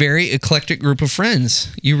have a very eclectic group of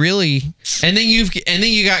friends. You really, and then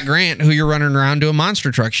you got Grant, who you're running around doing monster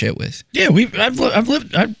truck shit with. Yeah, I've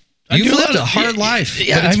lived. You've do lived lot a hard life,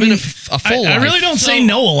 Yeah, but it's I been mean, a full I life. really don't say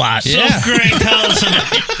no a lot. So, Yeah. Greg, tell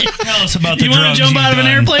us about the You want drugs to jump you've out of an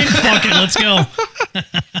done. airplane? Fuck it, let's go.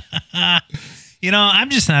 You know, I'm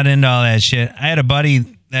just not into all that shit. I had a buddy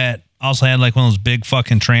that also had like one of those big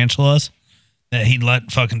fucking tarantulas that he'd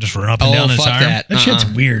let fucking just run up and down his fuck arm. that. That shit's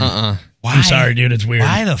weird. Why? I'm sorry, dude. It's weird.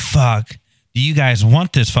 Why the fuck do you guys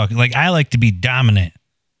want this fucking? Like, I like to be dominant.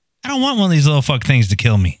 I don't want one of these little fuck things to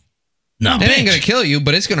kill me. No, It ain't gonna kill you,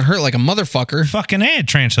 but it's gonna hurt like a motherfucker. Fucking a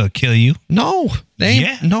tarantula kill you. No, they ain't.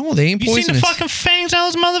 Yeah. No, they ain't You seen poisonous. the fucking fangs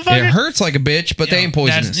on those motherfuckers? It hurts like a bitch, but they ain't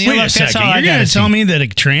poisonous. Yeah, Wait look, a that's second. all I You're gotta gonna tell see. me that a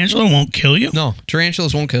tarantula won't kill you? No,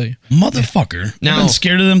 tarantulas won't kill you. Motherfucker. Now- I've been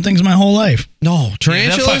scared of them things my whole life. No, they'll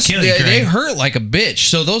tarantulas, fuck kill you, they Craig. hurt like a bitch.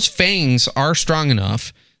 So those fangs are strong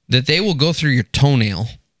enough that they will go through your toenail.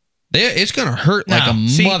 It's going to hurt like a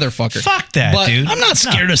see, motherfucker. Fuck that, But dude. I'm not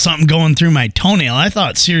scared of something going through my toenail. I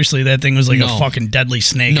thought seriously that thing was like No. a fucking deadly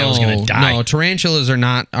snake. I was gonna die. No, tarantulas are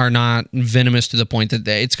not venomous to the point that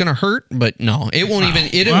it's going to hurt, but no, it won't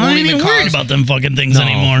even. It Well, I won't ain't even even worried cause. about them fucking things No.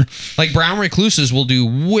 anymore. Like brown recluses will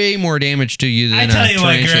do way more damage to you I than tell a you what,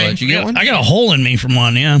 tarantula. Greg, Did you get one? I got a hole in me from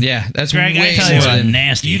one. Yeah. Yeah, that's Greg, I way tell you more what, than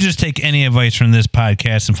nasty. You just take any advice from this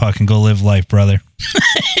podcast and fucking go live life, brother.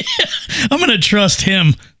 I'm gonna trust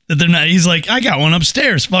him That they're not. He's like, I got one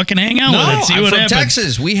upstairs. Fucking hang out with it. See I'm what from happens.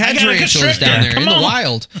 Texas. We had I got a tarantulas constrictor. down there Come in the on.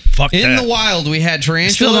 wild. Fuck In that. the wild, we had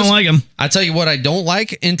tarantulas. Still don't like them. I tell you what I don't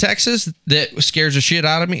like in Texas that scares the shit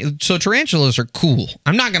out of me. So tarantulas are cool.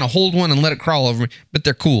 I'm not going to hold one and let it crawl over me, but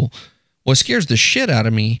they're cool. What scares the shit out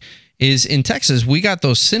of me is in Texas, we got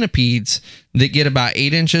those centipedes that get about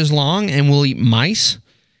 8 inches long and will eat mice.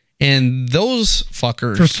 And those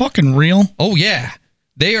fuckers. For fucking real. Oh, yeah.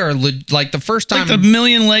 They are like the first time. Like the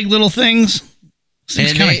million leg little things.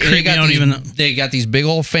 Seems and kind of creepy. I don't even know. They got these big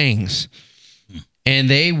old fangs. And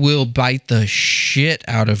they will bite the shit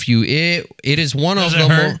out of you. It is one Does of it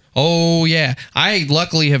the hurt? more. Oh yeah, I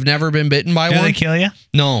luckily have never been bitten by Do one. they kill you?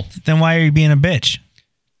 No, Then why are you being a bitch?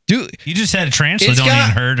 dude. You just said a tarantula It's don't got-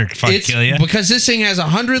 even hurt or fucking It's kill you. because this thing has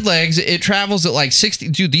 100 legs. It travels at like 60.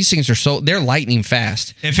 Dude, these things are they're lightning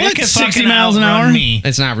fast. If Like it could 60 fucking miles an outrun hour? me,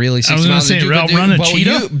 It's not really 60 was gonna miles. say, dude, outrun a but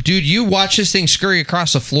cheetah? you watch this thing scurry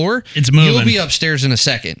across the floor. It's moving. You'll be upstairs in a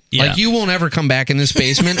second. Yeah. Like you won't ever come back in this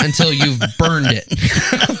basement until you've burned it.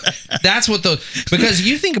 That's what because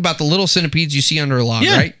you think about the little centipedes you see under a log,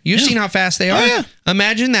 Yeah. right? You've Yeah. seen how fast they are. yeah.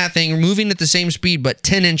 Imagine that thing moving at the same speed, but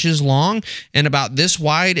 10 inches long and about this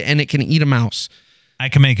wide, and it can eat a mouse. I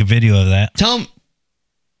can make a video of that. Tell them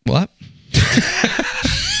what?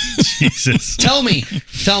 Jesus. Tell me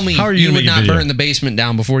How are you you gonna would make a not video? burn the basement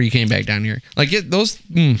down before you came back down here. Like those.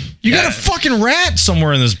 You got a fucking rat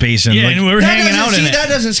somewhere in this basin. Yeah, Like, and we were hanging out in it. That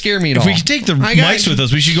doesn't scare me at if all. we could take the I got- mics with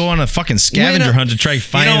us, we should go on a fucking scavenger Wait a- hunt to try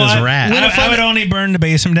finding You know this what? rat. I would only burn the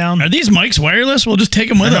basement down. Are these mics wireless? We'll just take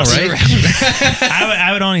them with I know, us. right? I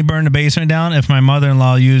would only burn the basement down if my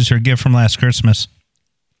mother-in-law used her gift from last Christmas.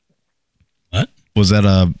 Was that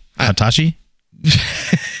a Hitachi?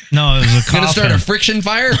 No, it was a Gonna coffin. start a friction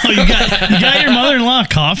fire? Oh, you got your mother-in-law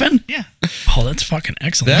coffin? Yeah. Oh, that's fucking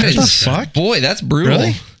excellent. That What the is fuck? boy, that's brutal.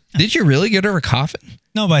 Really? Did you really get her a coffin?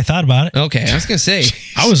 No, but I thought about it. Okay, I was gonna say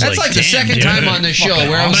I was that's like the damn, second dude. time on this show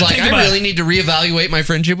where I was But like, think I about really it. need to reevaluate my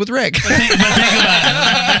friendship with Rick. But think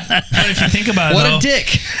about it. But if you think about it, What though, a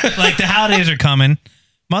dick! like the holidays are coming,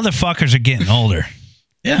 motherfuckers are getting older.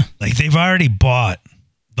 Yeah. Like they've already bought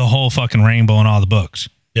the whole fucking rainbow and all the books.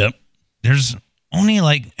 Yep. There's only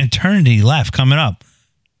like eternity left coming up.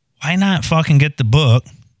 Why not fucking get the book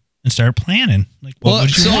and start planning? Like, what Well, would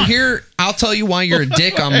you so want? here I'll tell you why you're a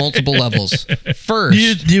dick on multiple levels.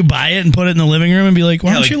 First, Do you buy it and put it in the living room and be like,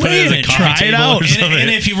 why don't like you put it lay as in a it? coffee Try it table out. or something. and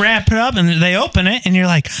if you wrap it up and they open it and you're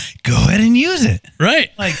like, go ahead and use it. Right.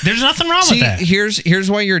 Like, there's nothing wrong see, with that. here's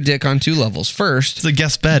why you're a dick on two levels. First, It's a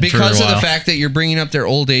guest bed because for a of while. the fact that you're bringing up their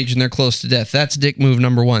old age and they're close to death. That's dick move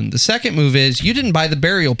number one. The second move is you didn't buy the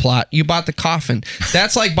burial plot, you bought the coffin.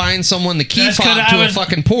 That's like buying someone the key That's 'cause fob I to a was-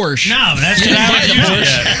 fucking Porsche. No, that's You because didn't buy the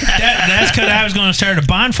Porsche. that's because I was going to start a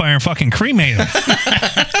bonfire and fucking cremate them.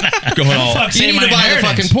 Going all, Fuck, You save need my to buy the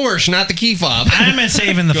inheritance. fucking Porsche, not the key fob. I'm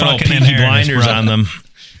saving the going all fucking Peaky inheritance, Blinders bro. on them.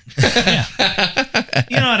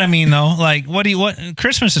 You know what I mean, though? Like, what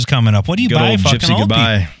Christmas is coming up. What do you Good buy old fucking gypsy old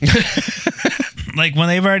goodbye. people? Like, when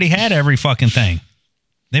they've already had every fucking thing.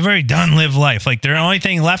 They've already done live life. Like, their only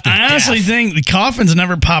thing left is I honestly death. think the coffins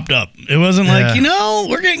never popped up. It wasn't Yeah. like,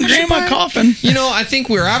 we're getting grandma coffin. You know, I think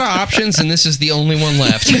we're out of options and this is the only one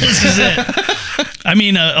left. This is it. I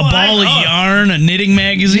mean, a ball of oh. yarn, a knitting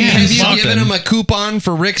magazine. Have you something. given them a coupon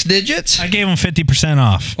for Rick's digits? I gave them 50%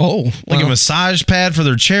 off. Oh, Like well. a massage pad for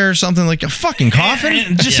their chair or something, like a fucking coffin.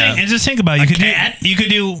 And just Yeah. think, and just think about it.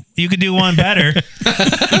 You could do one better.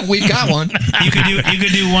 We've got one. You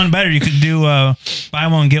could do one better. You could do buy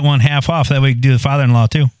one get one half off. That way you could do the father-in-law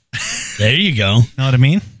too. There you go. Know what I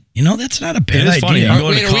mean? That's not a bad It is idea. funny. You go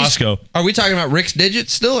Wait, into Costco. Are we talking about Rick's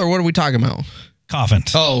digits still, or what are we talking about?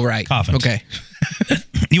 Coffins. Oh, right. Coffins. Okay.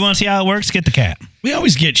 You want to see how it works? Get the cat. We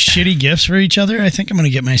always get shitty gifts for each other. I think I'm going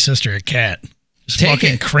to get my sister a cat. Just Take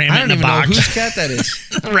fucking it. cram I it don't in a even know box, whose cat that is.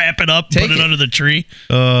 wrap it up, Take put it it. under the tree.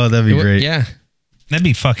 Oh, that'd be great. Yeah. That'd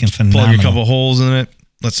be fucking Plug phenomenal. a couple holes in it.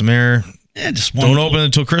 Let some air. Yeah, just one. Don't open it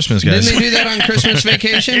until Christmas, Didn't guys. they do that on Christmas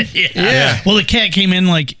Vacation? Yeah. Well, the cat came in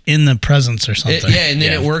like in the presents or something. And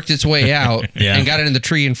then it worked its way out Yeah. and got into the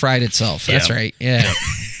tree and fried itself. That's Yeah. right. Yeah.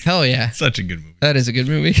 Hell yeah. Such a good movie. That is a good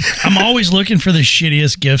movie. I'm always looking for the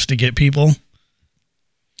shittiest gifts to get people.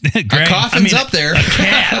 A Greg, coffin's up there.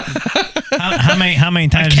 how many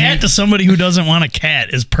times? Cat to somebody who doesn't want a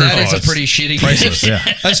cat is perfect. That is a pretty shitty Priceless, gift.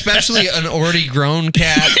 yeah. Especially an already grown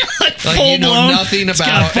cat. like Full you know blown. nothing It's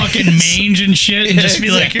about. got a fucking mange and shit, and Yeah, just be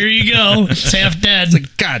like, "Here you go, it's half dead."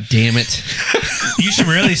 God damn it. You should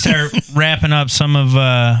really start wrapping up some of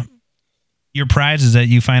your prizes that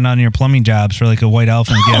you find on your plumbing jobs for like a white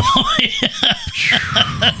elephant gift.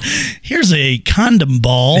 Here's a condom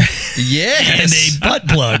ball and Yes. a butt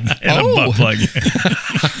plug. Oh. A butt plug.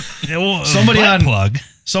 Somebody butt on- plug.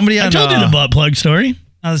 Somebody I on told you the butt plug story.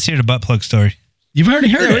 Now let's hear the butt plug story. You've already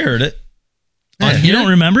heard Yeah, we it. heard it. On You here? don't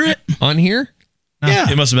remember it? On here? Yeah.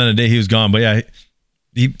 It must have been a day he was gone, but yeah,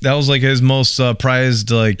 that was like his most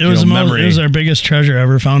prized It was memory. It was our biggest treasure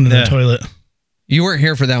ever found in Yeah. the toilet. You weren't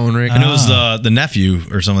here for that one, Rick. and it was the nephew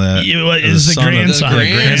or something like that. It was the son of- grandson.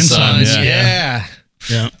 The grandsons, yeah. yeah.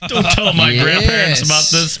 Yeah. Don't tell my Yes. grandparents about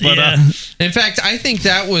this, but Yeah. In fact, I think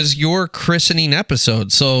that was your christening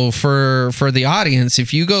episode. So for the audience,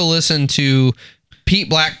 if you go listen to Pete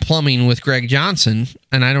Black Plumbing with Greg Johnson,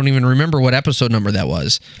 and I don't even remember what episode number that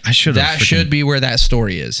was. I should have. That should be where that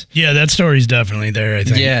story is. Yeah, that story's definitely there, I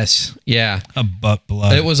think. Yes. Yeah. A butt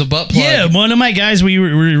plug. It was a butt plug. Yeah, one of my guys, we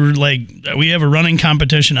were like, we have a running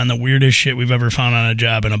competition on the weirdest shit we've ever found on a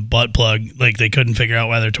job, and a butt plug. Like, they couldn't figure out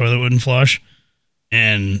why their toilet wouldn't flush.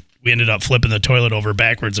 And we ended up flipping the toilet over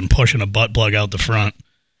backwards and pushing a butt plug out the front.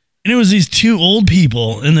 And it was these two old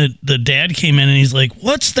people, and the dad came in and he's like,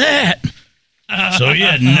 "What's that?" So he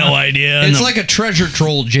had no idea. And It's the- like a treasure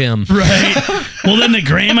troll, Jim. right. Well, then the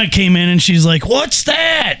grandma came in and she's like, "What's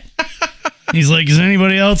that?" He's like, "Does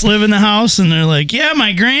anybody else live in the house?" And they're like, "Yeah,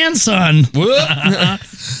 my grandson."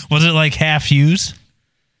 Was it like half used?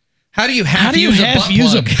 How do you How do you use a half butt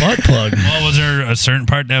use plug? a butt plug? Well, was there a certain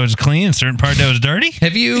part that was clean, a certain part that was dirty?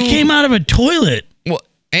 Have you? It came out of a toilet. Well,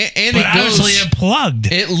 and But it goes. obviously it plugged.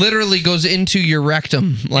 It literally goes into your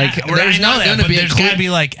rectum. Like Yeah, there's I know not that, going to but be a there's clean. got to be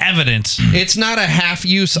like evidence. It's not a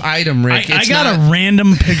half-use item, Rick. I It's got not, a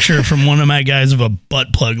random picture from one of my guys of a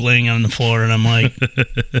butt plug laying on the floor, and I'm like,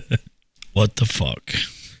 "What the fuck?"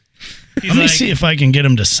 Let me see if I can get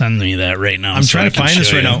him to send me that right now. I'm so trying I to can find this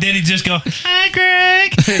show right you. now. Did he just go, "Hi,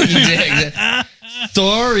 Greg"?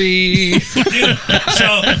 Sorry.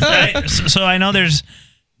 So I know there's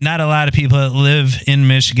not a lot of people that live in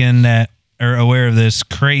Michigan that are aware of this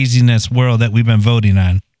craziness world that we've been voting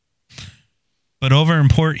on. But over in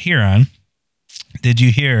Port Huron, did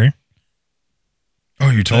you hear Oh,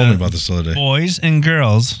 you told me about this the other day. boys and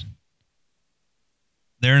girls?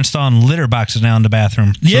 They're installing litter boxes now in the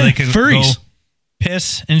bathroom. Yeah, they can furries. go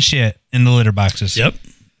piss and shit in the litter boxes. Yep,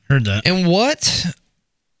 heard that. And what?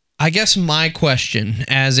 I guess my question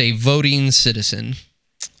as a voting citizen,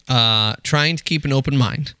 trying to keep an open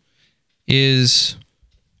mind, is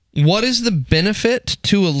what is the benefit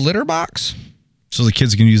to a litter box? So the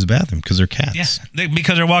kids can use the bathroom because they're cats. Yeah,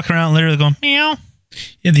 because they're walking around literally going, meow.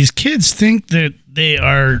 Yeah, these kids think that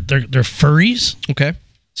they're furries, Okay.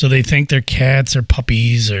 so they think they're cats or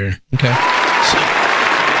puppies or. Okay.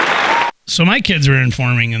 So my kids were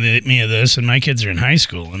informing me of this, and my kids are in high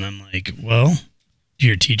school, and I'm like, "Well, do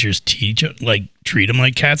your teachers treat them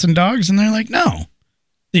like cats and dogs?" And they're like, "No,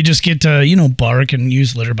 they just get to bark and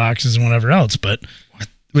use litter boxes and whatever else." But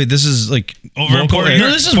Wait, this is like Over in local Port area?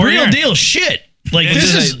 Huron. no, this is Port real Huron. deal shit. Like Is this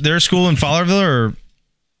Is is. it their school in Fowlerville or?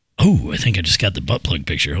 Oh, I think I just got the butt plug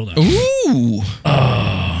picture. Hold on. Ooh.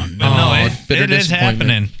 But no, bitter it is disappointment.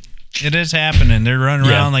 happening. It is happening. They're running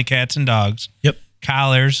Yeah. around like cats and dogs. Yep.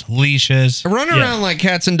 Collars, leashes. Running Yeah. around like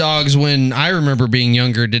cats and dogs when I remember being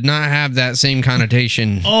younger did not have that same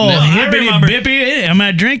connotation. Oh, I hippity remember- bippy! Am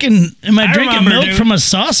I drinking remember, milk dude. from a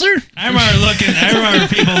saucer? I remember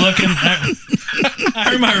people looking.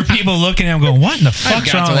 I remember people looking at him going, "What in the I've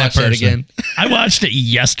fuck's got wrong to with watch that that person?" again. I watched it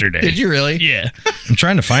yesterday. Did you really? Yeah. I'm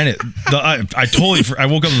trying to find it. I totally. I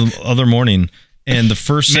woke up the other morning and the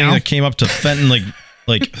first thing Meow. that came up to Fenton,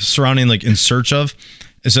 like surrounding, like in search of,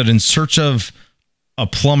 is that in search of a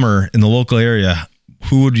plumber in the local area.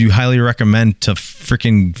 Who would you highly recommend to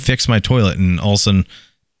freaking fix my toilet? And all of a sudden,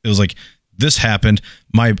 it was like this happened.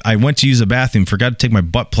 I went to use the bathroom, forgot to take my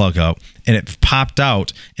butt plug out, and it popped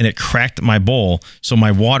out and it cracked my bowl. So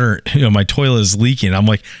my water, my toilet is leaking. I'm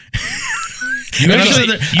like. You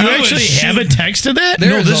actually, I was actually have a text of that?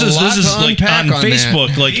 There's this a is lot to like unpack on on that.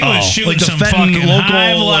 Facebook, like He was shooting like the some Fenton fucking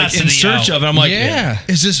high local, like in velocity search out. of. And I'm like, Yeah.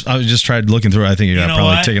 is this? I just tried looking through it. I think it got know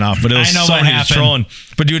probably what? taken off, but it was I know what somebody was happened. trolling.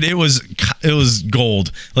 But dude, it was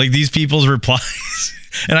gold. Like these people's replies.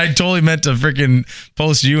 And I totally meant to freaking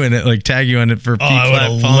post you in it, like tag you in it for I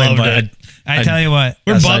would've loved it. I tell you what,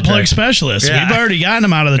 We're That's butt plug sidetracked. specialists. Yeah. We've already gotten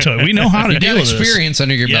them out of the toilet. We know how to You deal got with this. experience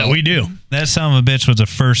under your Yeah, belt. we do. that son of a bitch was a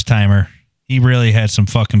first timer. He really had some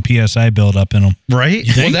fucking PSI build up in him. right.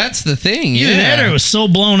 Well, that's the thing. Either that or it Yeah. was so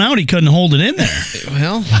blown out he couldn't hold it in there.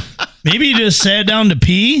 Well, Maybe he just sat down to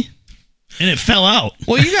pee and it fell out.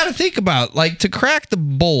 you got to think about like to crack the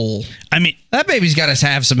bowl. I mean, That baby's got to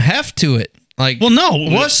have some heft to it. Like, Well, no.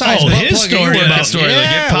 what size butt his plug are you story working about with? story,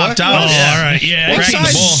 like, it popped what- out. Oh, Yeah. all right. Yeah. What Cracking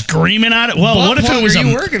size the ball. Screaming at it. Well, butt what if it plug was are a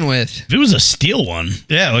you working with? if it was a steel one?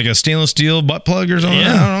 Yeah, like a stainless steel butt plug or something.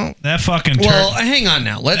 Yeah. I don't know. That fucking turd. Well, hang on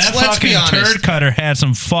now. Let's that be fucking honest. turd cutter had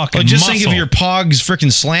some fucking Like, just muscle. think of your Pogs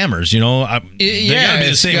freaking slammers. You know, they yeah, gotta be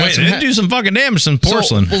the it's same got way. some They do some fucking damage, some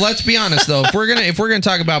porcelain. So, well, let's be honest though. If we're gonna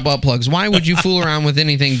talk about butt plugs, why would you fool around with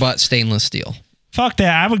anything but stainless steel? Fuck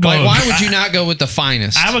that. I would go. Like, why would you not go with the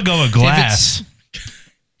finest? I would go with glass.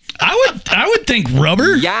 I would think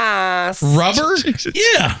rubber. Rubber?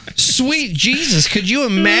 Yeah. Sweet Jesus! Could you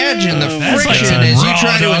imagine the That's like friction some as you raw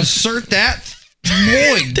try to dog. insert that?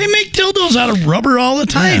 Boy. They make dildos out of rubber all the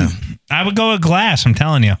time. I would go with glass. I'm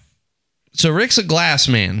telling you. So Rick's a glass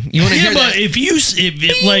man. You want to Yeah, hear but that?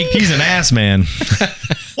 if like, He's an ass man.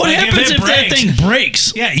 what Like, if happens it if that breaks- thing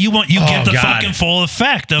breaks? Yeah, you get the God. fucking full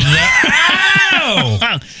effect of that. Ow!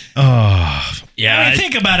 Yeah. I mean,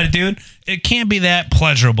 think about it, dude. It can't be that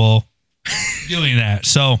pleasurable doing that.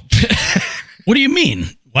 So What do you mean?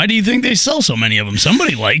 Why do you think they sell so many of them?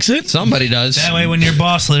 Somebody likes it. Somebody does. that way, when your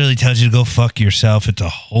boss literally tells you to go fuck yourself, it's a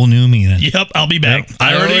whole new meaning. Yep, I'll be back.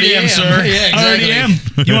 I already am, sir. Yeah, exactly. I already am.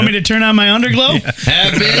 You want me to turn on my underglow?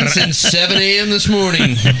 Have been since 7 a.m. this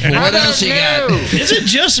morning. What else you got? Is it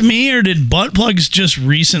just me, or did butt plugs just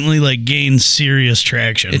recently like gain serious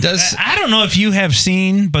traction? It does. I don't know if you have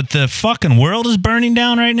seen, but the fucking world is burning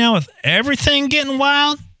down right now with everything getting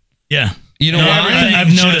wild. Yeah. You know No, why? everything I've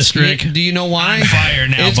just noticed, Rick. Do you know why? on fire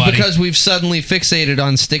now, It's buddy. because we've suddenly fixated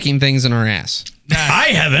on sticking things in our ass. I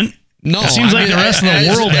haven't. No, It seems like the rest of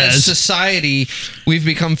the world as has. society, we've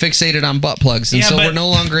become fixated on butt plugs, and Yeah, so but- we're no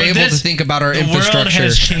longer but able to this- think about our the infrastructure. world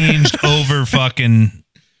has changed over fucking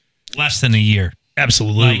less than a year. Like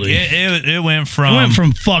Absolutely. it went It from went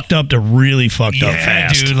from fucked up to really fucked up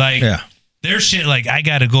fast. dude. Like Yeah. there's shit like I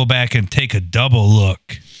got to go back and take a double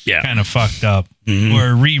look. Yeah. kind of fucked up Mm-hmm.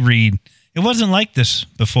 or reread. It wasn't like this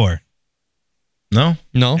before. No?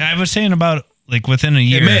 No, I was saying about like within a It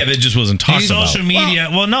year. may have. It just wasn't talked about. social media.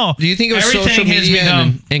 Well, no. do you think it was Everything social has media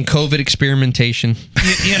become- and COVID experimentation?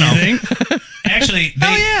 you know? Actually,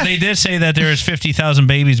 they did say that there was 50,000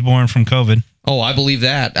 babies born from COVID. Oh, I believe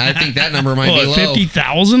that. I think that number might be What, low.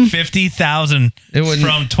 50,000? 50,000 It wouldn't-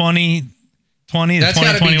 from 2020 to That's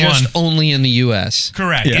got to be 2021. just only in the U.S.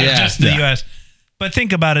 Correct. Yeah. Yeah, just the Yeah. U.S. But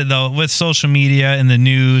think about it though, with social media and the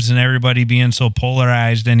news and everybody being so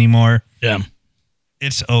polarized anymore, Yeah.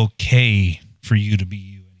 it's okay for you to be you.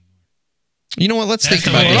 You know what? Let's That's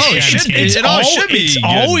think the about way this. it should be. It all should be It's good.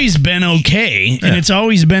 always been okay, and it's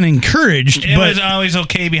always been encouraged. It but was always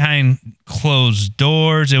okay behind closed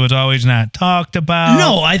doors. It was always not talked about.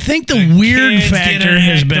 no, I think the the weird kids factor getting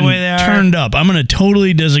has act the been way they are. turned up. I'm going to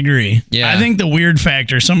totally disagree. Yeah. I think the weird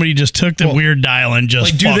factor, somebody just took the weird dial and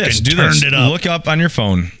just Like, fucking turned it up. Look up on your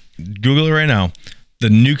phone. Google it right now. The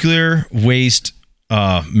nuclear waste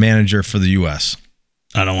manager for the U.S.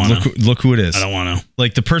 I don't want to. Look who it is. I don't want to.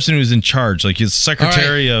 Like the person who's in charge. Like his All right.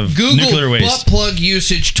 secretary of Google nuclear waste. butt plug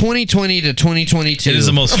usage 2020 to 2022. It is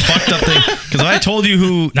the most fucked up thing. Because if I told you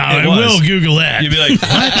who No, it I was, will Google that. you'd be like,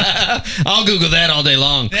 what? I'll Google that all day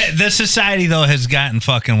long. The society though has gotten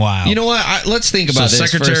fucking wild. You know what? Let's think about So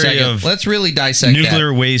this for a Secretary second. of Let's really dissect nuclear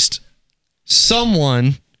that. waste.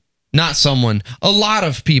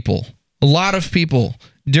 A lot of people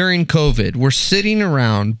during COVID were sitting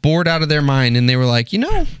around bored out of their mind, and they were like,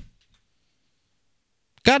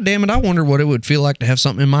 God damn it, I wonder what it would feel like to have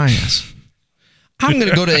something in my ass. I'm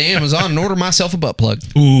going to go to Amazon and order myself a butt plug.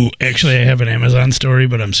 Ooh, actually, I have an Amazon story,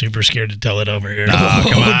 but I'm super scared to tell it over here. Oh,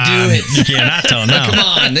 come on. Do it. You cannot tell now. Come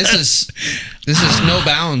on, this is no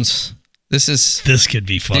bounds. This could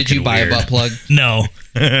be fucking Did you buy weird. a butt plug? No.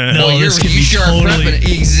 No, Well, this could you be sure are totally...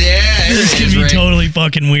 prepping. Exactly. This could be totally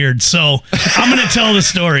fucking weird. So I'm going to tell the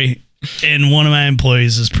story, and one of my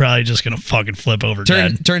employees is probably just going to fucking flip over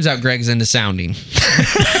dead. Turns out Greg's into sounding.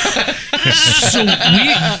 So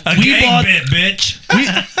a we gang bought... bit,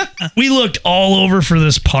 bitch. We looked all over for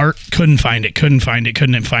this part. Couldn't find it.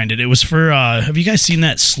 It was for, have you guys seen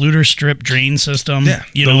that Sluter strip drain system? Yeah.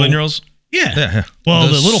 You the know, linerals. Yeah. Yeah. Well,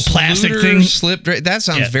 the little plastic Sluter thing. slip. That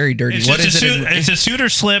sounds Yeah. very dirty. It's What just is it? it's a suitor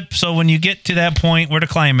slip. So when you get to that point where the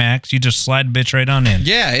climax, you just slide the bitch right on in.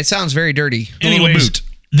 Yeah, it sounds very dirty. The little Anyways, boot.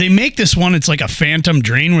 they make this one. It's like a phantom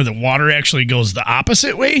drain where the water actually goes the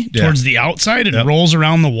opposite way Yeah. towards the outside and Yep. rolls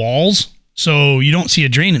around the walls. So you don't see a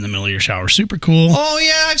drain in the middle of your shower. Super cool. Oh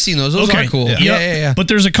yeah, I've seen those. Those are cool. Yeah. Yeah. But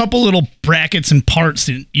there's a couple little brackets and parts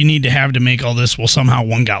that you need to have to make all this. Well, somehow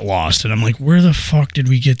one got lost. And I'm like, where the fuck did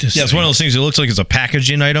we get this? Yeah, it's thing? one of those things. It looks like it's a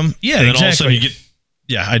packaging item. Yeah, and then all of a exactly. sudden you get.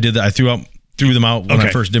 Yeah, I did that. I threw them out when I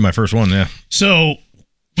Okay. first did my first one. Yeah. So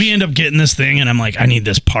we end up getting this thing, and I'm like, I need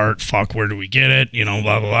this part. Fuck, where do we get it? You know,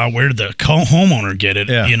 blah, blah, blah. Where did the homeowner get it?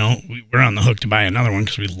 Yeah. You know, we're on the hook to buy another one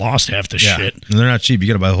because we lost half the shit. And they're not cheap. You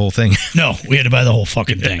got to buy the whole thing. No, we had to buy the whole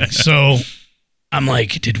fucking thing. So I'm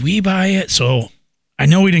like, did we buy it? So I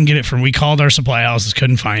know we didn't get it we called our supply houses,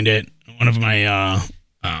 couldn't find it. One of my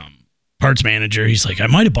parts manager, he's like, I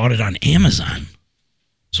might have bought it on Amazon.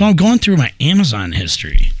 So I'm going through my Amazon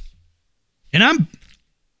history. And I'm,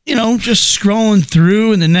 you know, just scrolling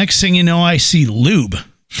through, and the next thing you know, I see lube.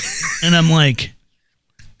 And I'm like,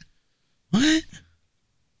 what?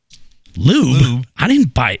 Lube? I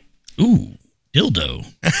didn't buy it. Ooh, dildo.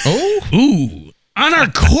 Oh? Ooh. On our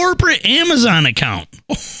corporate Amazon account.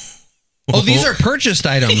 Oh, these are purchased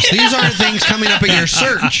items. These aren't things coming up in your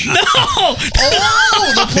search. No!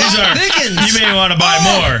 Oh, the plot thickens. You may want to buy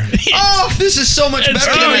more. Oh, this is so much better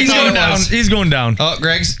than I He's thought going it down. was. He's going down. Oh,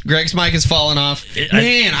 Greg's mic is falling off.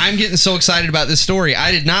 Man, I'm getting so excited about this story.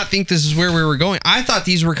 I did not think this is where we were going. I thought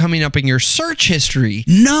these were coming up in your search history.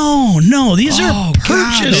 No. These are Oh, God.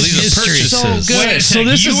 purchased. No, these are history. purchases. So good. Wait a So sec,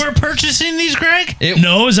 this you is- were purchasing these, Greg?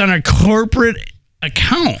 No, it's on our corporate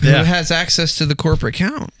account. Who has access to the corporate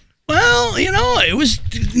account? Well, you know, it was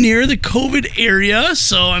near the COVID area,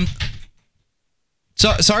 so I'm...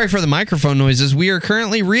 So, sorry for the microphone noises. We are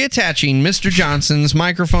currently reattaching Mr. Johnson's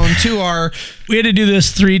microphone to our We had to do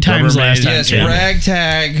this 3 times last time. yes, Yeah.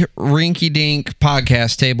 ragtag rinky dink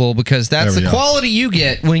podcast table because that's There the we go. quality you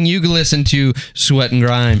get when you listen to Sweat and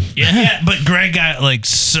Grime. Yeah, but Greg got like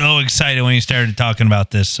so excited when he started talking about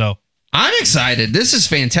this. So I'm excited. This is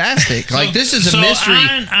fantastic. Like this is a mystery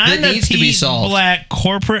that the needs to be Pete solved. Black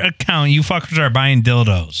corporate account, you fuckers are buying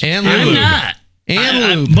dildos. And I'm lube. not. And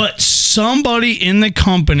lube. But somebody in the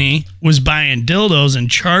company was buying dildos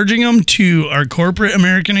and charging them to our corporate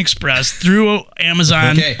American Express through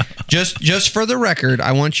Amazon. Okay, just for the record,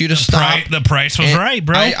 I want you to stop. The price was And right,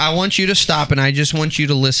 bro. I want you to stop, and I just want you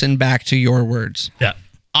to listen back to your words. Yeah.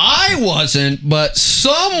 I wasn't, but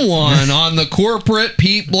someone on the corporate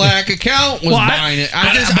Pete Black account was Well, buying it.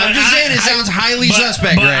 I'm just saying it sounds highly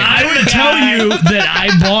suspect, but Greg. I would tell you that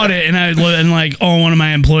I bought it, and like, one of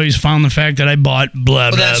my employees found the fact that I bought blah,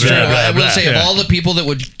 Well, blah, that's blah, true. blah, I will blah. say, of all the people that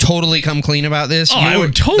would totally come clean about this, Oh, I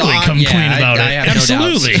would totally come clean about it. I have no doubts.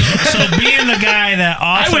 Absolutely. So being the guy that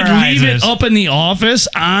I authorizes, would leave it up in the office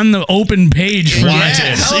on the open page for Yeah, my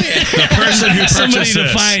hell yeah. The person who somebody purchased to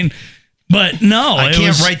this. find. But no, I it can't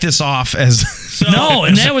was, write this off as no,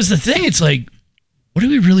 and that was the thing. It's like, what do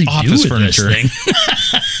we really do Office with furniture. this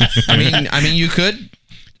thing? I mean, you could.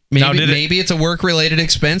 Now, did it- Maybe it's a work-related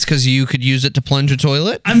expense because you could use it to plunge a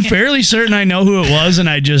toilet. I'm fairly certain I know who it was, and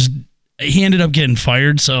he ended up getting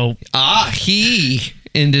fired. So, He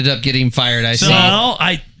ended up getting fired. I see. well,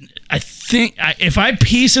 I think if I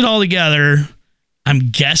piece it all together, I'm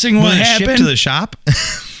guessing what was it happened. shipped to the shop?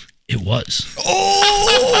 It was,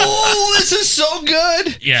 Oh, this is so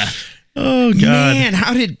good. yeah, Oh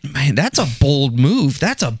Man, that's a bold move.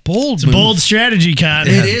 That's a bold move. bold strategy, Con.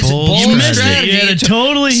 It is bold bold You missed strategy. it. You had to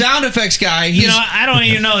totally. Sound effects guy. You know, I don't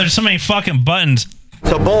even know. There's so many fucking buttons.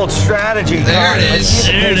 It's a bold strategy. There it is.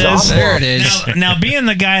 There it is. There it is. Now, being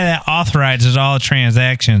the guy that authorizes all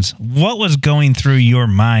transactions, what was going through your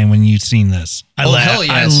mind when you seen this? I Oh, laughed. hell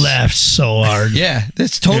yes. I laughed so hard. Yeah,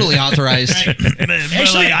 that's totally authorized.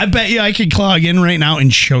 Actually, I bet you I could log in right now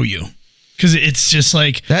and show you. Because it's just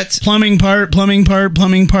like That's- plumbing part, lube,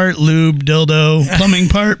 dildo, plumbing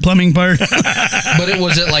part. But it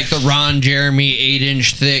wasn't like the Ron Jeremy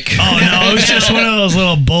 8-inch thick. Oh no, it was just one of those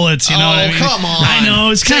little bullets. You know Oh, what I mean? come on. I know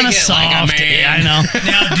it's Take kind of it like a soft. man. I know.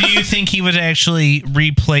 Now, do you think he was actually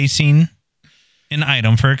replacing an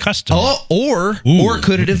item for a customer? Oh, or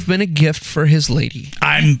could it have been a gift for his lady?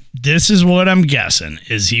 This is what I'm guessing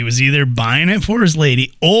is he was either buying it for his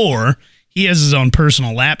lady or he has his own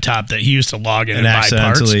personal laptop that he used to log in and buy parts.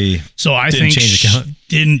 accidentally So I didn't think change account.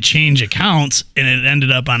 didn't change accounts and it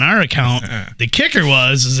ended up on our account. The kicker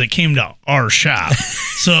is it came to our shop.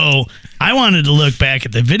 So I wanted to look back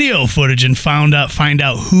at the video footage and find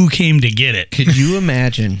out who came to get it. Could you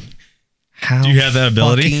imagine how Do you have that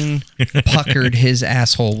ability? fucking puckered his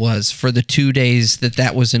asshole was for the 2 days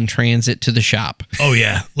that was in transit to the shop? Oh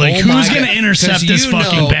yeah. Like Oh my who's going God. to intercept 'Cause this you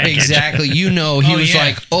fucking know, package? Exactly. You know, he Oh, was yeah.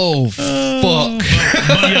 like, oh, fuck.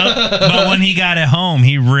 But when he got it home,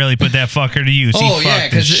 he really put that fucker to use. He Oh, yeah,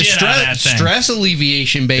 fucked the because shit out of that thing. stress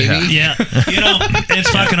alleviation, baby. Yeah. You know, it's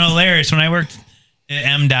fucking hilarious. When I worked at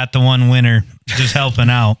MDOT the one winter, just helping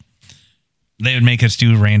out, they would make us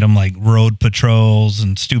do random like road patrols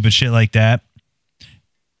and stupid shit like that.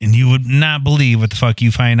 And you would not believe what the fuck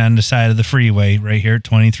you find on the side of the freeway right here at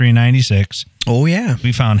 2396. Oh, yeah.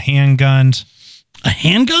 We found handguns, A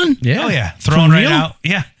handgun? Yeah. Oh yeah, thrown For right real? out.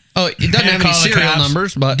 Yeah. Oh, it doesn't have any Call the serial cops.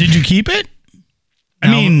 numbers, but Did you keep it? I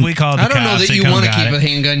No, mean, we called the I don't know cops. that They you come want to got keep it. a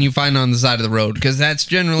handgun you find on the side of the road because that's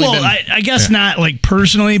generally well, been. I guess not like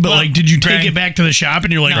personally, but Well, like, did you take Greg- it back to the shop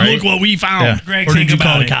and you're like, No. look what we found? Yeah. Greg, Or did think you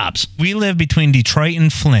call about the it. cops? We live between Detroit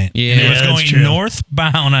and Flint. Yeah, and it was that's going true.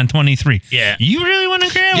 northbound on 23. Yeah. You really want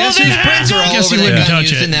to grab Guess all whose that? prints are I all guess over you that wouldn't gun touch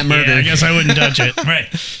used it. in that murder? Yeah, I guess I wouldn't touch it. Right.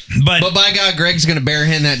 But But by God, Greg's gonna bare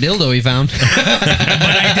hand that dildo he found.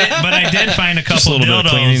 but I did find a Just a couple little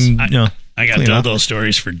bit of dildos. cleaning. I got Clean up. dildo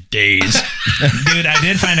stories for days. Dude, I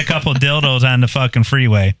did find a couple dildos on the fucking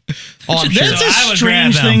freeway. Oh, I'm sure. That's So I a would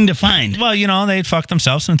strange grab them. thing to find. Well, you know, they fucked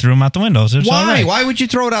themselves and threw them out the windows. It's all Why? right. Why would you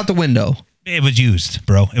throw it out the window? It was used,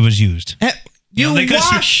 bro. It was used. You know, they could've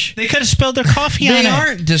wash. They could have spilled their coffee on They it.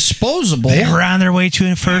 aren't disposable. They were on their way to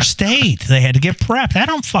a first date. They had to get prepped. I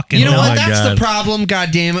don't fucking You know know. what? my That's God. the problem,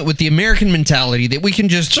 goddamn it, with the American mentality that we can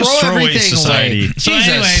just throw throw away everything society. away. So Jesus.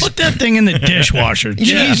 anyway, Put that thing in the dishwasher.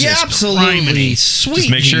 Yeah, Jesus yeah, absolutely. criminy. Sweet.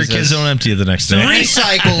 Just make sure Jesus. kids don't empty it the next day.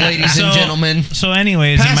 Recycle, ladies and gentlemen. So,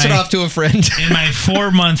 anyways, Pass in it my, off to a friend. in my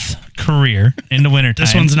 4-month career in the wintertime.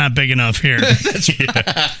 This one's not big enough here.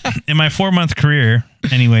 In my 4-month career,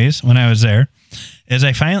 anyways, when I was there, as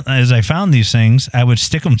I found these things, I would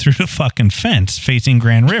stick them through the fucking fence facing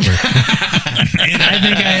Grand River. And I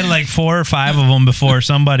think I had like 4 or 5 of them before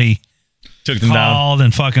somebody Took them down. called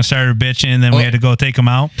and fucking started bitching. Then we had to go take them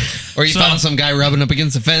out. Or you So- found some guy rubbing up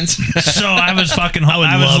against the fence. So I was fucking. I would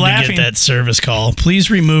I was love laughing. to get that service call. Please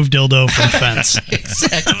remove dildo from fence.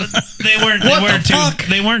 They weren't. What They weren't the too. fuck?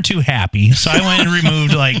 They weren't too happy. So I went and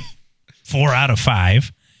removed like 4 out of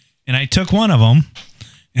 5, and I took one of them.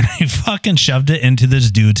 And I fucking shoved it into this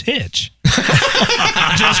dude's hitch.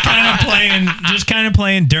 just kind of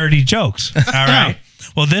playing dirty jokes. All right.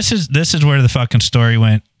 Well, this is where the fucking story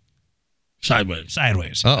went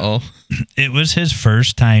sideways. Uh-oh. It was his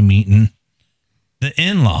first time meeting the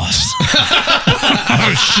in-laws.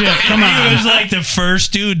 Oh shit! Come He on. was like the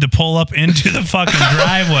first dude to pull up into the fucking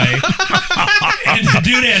driveway. And the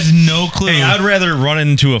dude has no clue. Hey, I'd rather run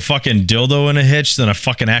into a fucking dildo in a hitch than a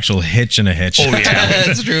fucking actual hitch in a hitch. Oh, yeah.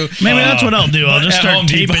 That's true. Maybe that's what I'll do. I'll just at start Home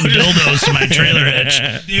taping Depot. dildos to my trailer hitch.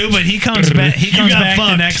 Dude, but he comes back. He comes got back the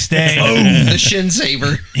fucked. next day. The shin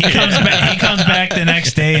saver. He comes back the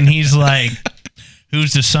next day, and he's like,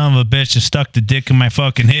 "Who's the son of a bitch that stuck the dick in my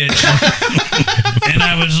fucking hitch?" And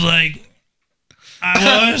I was like,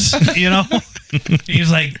 "I was," you know.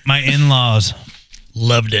 He's like, "My in-laws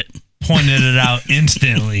Loved it. pointed it out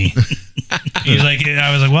instantly." He's like,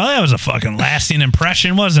 I was like, "Well, that was a fucking lasting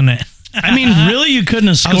impression, wasn't it?" I mean, really, you couldn't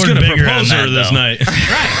have I was scored going to bigger on propose that, her this though.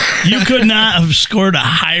 night. You could not have scored a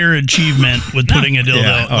higher achievement with putting a dildo.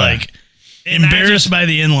 Yeah. Oh, like And I embarrassed just- by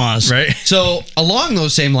the in-laws. Right? So along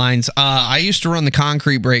those same lines, I used to run the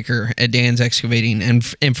concrete breaker at Dan's Excavating, and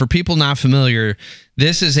for people not familiar,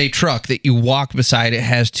 this is a truck that you walk beside. It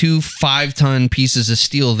has 2 5-ton pieces of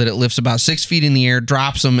steel that it lifts about 6 feet in the air,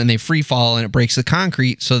 drops them, and they free fall, and it breaks the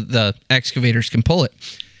concrete so that the excavators can pull it.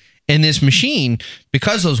 And this machine,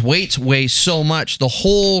 because those weights weigh so much the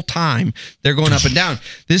whole time they're going up and down,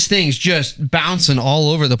 this thing's just bouncing all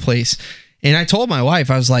over the place. And I told my wife,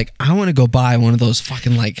 I was like, I want to go buy one of those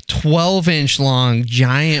fucking like 12-inch long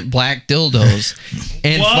giant black dildos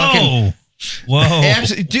and fucking. Whoa!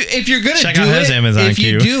 If you're gonna Check do out his it, Amazon if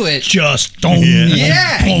you queue. do it, Just don't.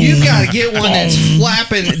 yeah, you've got to get one that's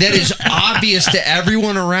flapping, that is obvious to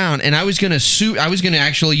everyone around. And I was gonna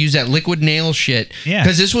actually use that liquid nail shit, Yeah.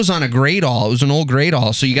 because this was on a great all. It was an old great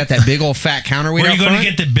all, so you got that big old fat counterweight Were up you going front.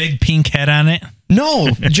 to get the big pink head on it? No,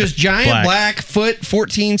 just giant Black. black foot,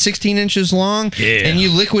 14, 16 inches long. Yeah. And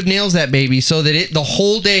you liquid nails that baby so that the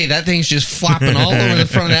whole day, that thing's just flopping all over the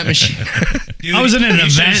front of that machine. Dude, I was in an you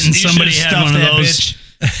event should've- and you somebody should've had stuffed one of that those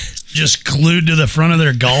bitch. just glued to the front of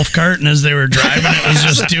their golf cart, and as they were driving, it was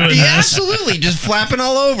just doing Yeah, this. absolutely. Just flapping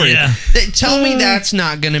all over it. Yeah. Tell me that's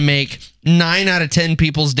not going to make 9 out of 10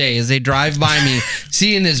 people's day as they drive by me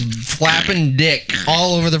seeing this flapping dick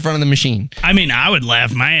all over the front of the machine. I mean, I would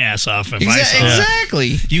laugh my ass off if I saw that.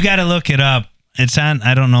 Exactly. You got to look it up. It's on.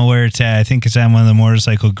 I don't know where it's at. I think it's on one of the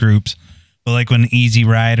motorcycle groups. But like when Easy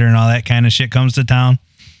Rider and all that kind of shit comes to town,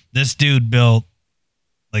 this dude built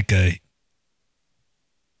like a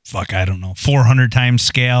I don't know, 400 times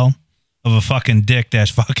scale of a fucking dick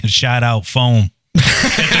that's fucking shot out foam at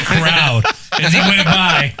the crowd as he went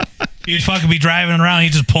by. He'd fucking be driving around.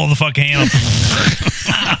 He'd just pull the fucking handle.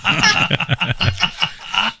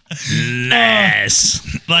 Nice.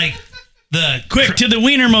 Like the Quick to the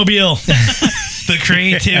Wienermobile. the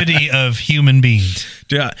creativity of human beings.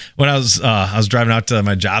 Yeah, when I was driving out to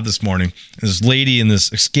my job this morning, this lady in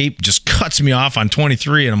this Escape just cuts me off on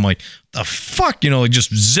 23, and I'm like, the fuck, it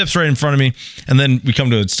just zips right in front of me, and then we come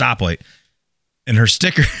to a stoplight, and her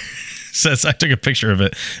sticker says, I took a picture of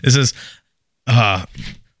it. It says,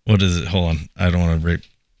 what is it? Hold on, I don't want to break.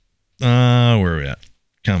 Where are we at?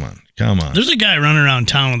 Come on. There's a guy running around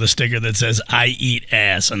town with a sticker that says "I eat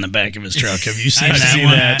ass" on the back of his truck. Have you seen I've that seen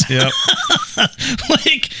one? that. Yep.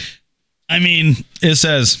 Like, I mean, It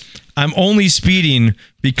says, I'm only speeding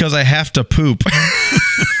because I have to poop.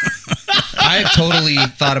 I've totally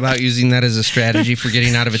thought about using that as a strategy for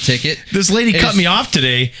getting out of a ticket. This lady cut me off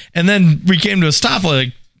today, and then we came to a stop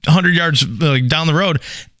like 100 yards down the road,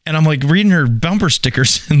 and I'm like reading her bumper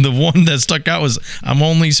stickers, and the one that stuck out was, I'm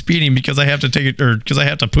only speeding because I have to take it, or because I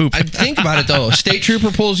have to poop. I think about it though. State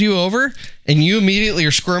trooper pulls you over, and you immediately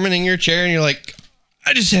are squirming in your chair, and you're like,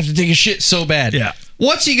 I just have to take a shit so bad. Yeah.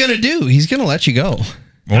 What's he gonna do? He's gonna let you go.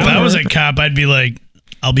 if I was a cop, I'd be like,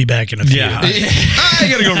 I'll be back in a few. Yeah. I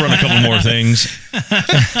got to go run a couple more things.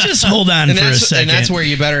 Just hold on And for a that's, second. and that's where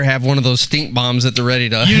you better have one of those stink bombs at the ready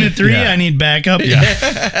to. Unit 3, Yeah. I need backup.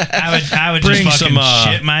 I would Bring just fucking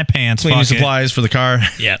some, shit my pants. Cleaning Fuck it. supplies for the car.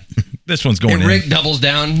 Yeah. This one's going And in. Rick doubles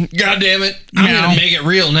down. God damn it! I'm Meow. gonna make it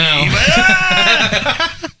real now.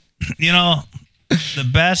 The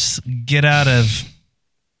best get out of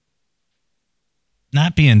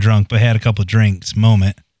not being drunk, but had a couple drinks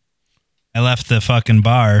moment. I left the fucking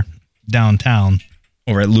bar downtown.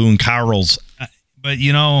 Over at Lou and Carl's. But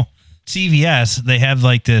CVS, they have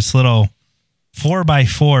like this little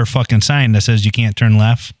 4x4 fucking sign that says you can't turn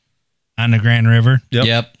left on the Grand River.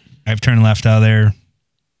 Yep. I've turned left out there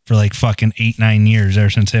for like fucking 8-9 years ever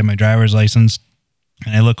since I had my driver's license.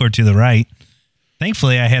 And I look over to the right.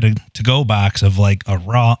 Thankfully, I had a to-go box of like a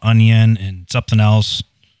raw onion and something else.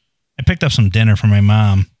 I picked up some dinner for my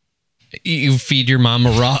mom. You feed your mom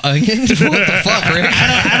a raw onion? What the fuck, Rick?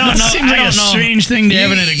 I don't know. Seems like a strange thing to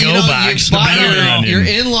have in a to-go box. You bought The onion. your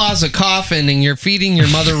in-laws a coffin and you're feeding your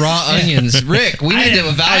mother raw onions. Rick, we need to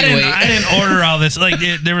evaluate. I didn't order all this. Like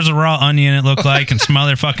there was a raw onion, it looked like, and some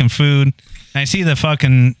other fucking food. And I see the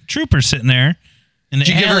fucking trooper sitting there in the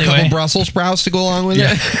Did you give her a alleyway. couple Brussels sprouts to go along with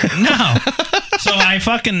it? No. So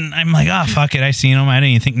I'm like, oh, fuck it. I seen him. I didn't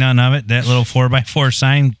even think none of it. That little 4x4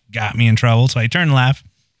 sign got me in trouble. So I turned left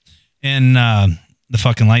and the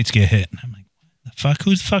fucking lights get hit. And I'm like, what the fuck?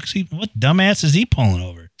 Who the fuck's he? What dumbass is he pulling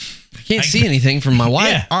over? I can't see anything from my wife.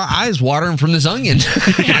 Yeah. Our eyes watering from this onion.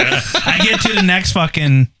 I get to the next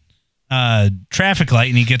fucking traffic light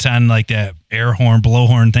and he gets on like that air horn,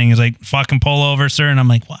 blowhorn thing. He's like, fucking pull over, sir. And I'm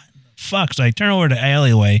like, what the fuck? So I turn over to the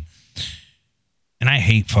alleyway and I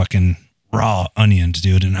hate fucking raw onions,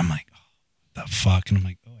 dude. And I'm like, oh, the fuck? And I'm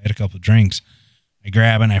like, oh, I had a couple of drinks. I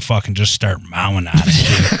grab it and I fucking just start mowing on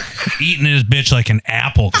it, dude. Eating this bitch like an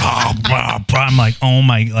apple. I'm like, oh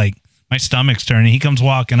my, like my stomach's turning. He comes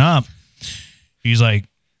walking up. He's like,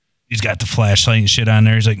 he's got the flashlight and shit on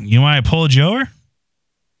there. He's like, you know why I pulled you over?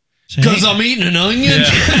 Because I'm eating an onion?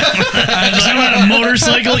 I was on a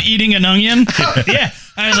motorcycle eating an onion. Yeah.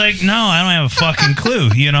 I was like, no, I don't have a fucking clue,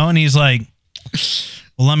 And he's like,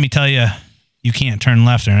 well, let me tell you, you can't turn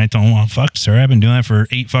left there. And I told him, well, fuck, sir, I've been doing that for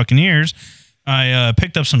 8 fucking years. I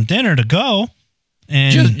picked up some dinner to go.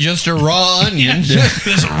 And Just a raw onion.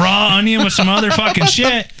 this raw onion with some other fucking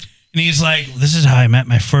shit. And he's like, this is how I met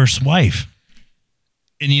my first wife.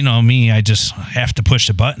 And me, I just have to push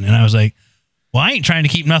the button. And I was like, well, I ain't trying to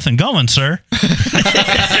keep nothing going, sir. And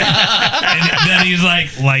then he's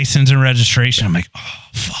like, license and registration. I'm like, oh,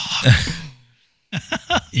 fuck.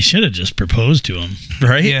 You should have just proposed to him.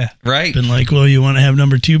 Right? Yeah. Right. Been like, well, you want to have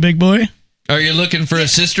number 2, big boy? Are you looking for a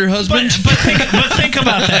sister husband? But think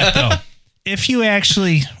about that, though. If you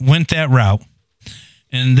actually went that route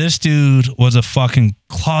and this dude was a fucking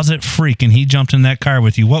closet freak and he jumped in that car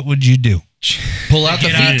with you, what would you do? Pull out the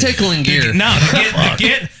Get out- feet tickling gear. No,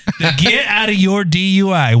 to get out of your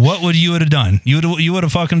DUI, what would you have done? You would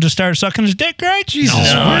have fucking just started sucking his dick, right? Jesus.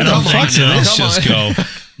 No, I don't think so. Let's just go.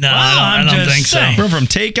 No, Well, I I'm don't just think so. saying. Went from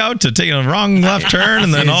takeout to taking a wrong left turn,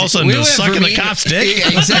 and then all of a sudden We just went sucking from the eating- cop's dick.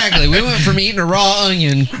 Exactly. We went from eating a raw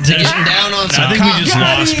onion to getting down on some I think we cock. just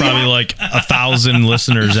lost probably like 1,000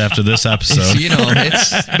 listeners after this episode.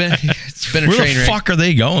 It's been a Where train the wreck. fuck are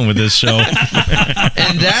they going with this show?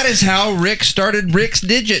 And that is how Rick started Rick's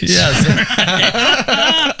Digits. Yes.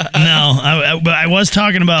 No, but I was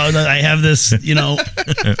talking about, I have this,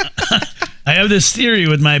 I have this theory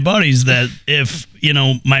with my buddies that if,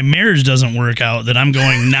 my marriage doesn't work out, that I'm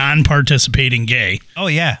going non-participating gay. Oh,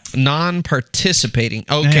 yeah. Non-participating.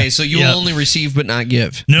 Okay, Yeah. so you Yep. will only receive but not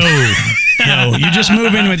give. No, you just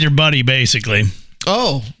move in with your buddy, basically.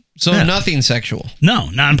 Oh, So Yeah. nothing sexual. No,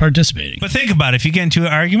 non-participating. But think about it. If you get into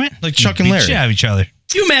an argument, Like Chuck you and beat Larry. shit out of each other.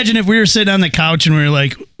 Can you imagine if we were sitting on the couch and we were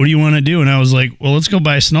like, what do you want to do? And I was like, well, let's go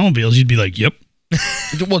buy snowmobiles. You'd be like, yep.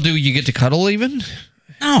 Well, do you get to cuddle even?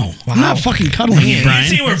 No, I'm not fucking cuddling you, You Brian.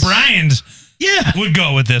 see where Brian's Yeah. would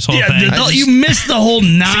go with this whole Yeah, thing. you missed the whole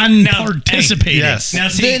non-participating. yes. Now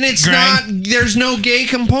see, Then it's Greg, not. There's no gay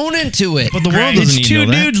component to it. But the Greg, world doesn't It's need to two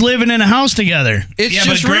know that. dudes living in a house together. It's Yeah,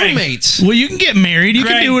 but just Greg- roommates. Well, you can get married. You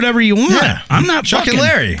Greg- can do whatever you want. Yeah. I'm not Chuck fucking and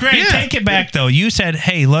Larry. Greg, Yeah. take it back though. You said,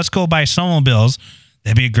 "Hey, let's go buy snowmobiles."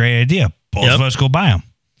 That'd be a great idea. Both Yep. of us go buy them.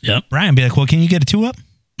 Yep. Brian be like, "Well, can you get a 2-up?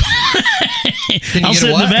 Can you I'll get sit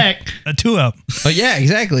a in the what? back. A 2-up? Oh yeah,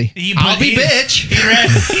 exactly. I'll be bitch.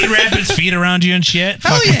 He'd wrap his feet around you and shit.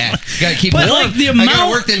 Hell Fucking- yeah. Gotta keep But, warm. like, the I gotta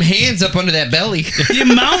amount- work them hands up under that belly. The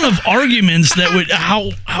amount of arguments that would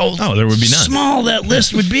how there would be none. small that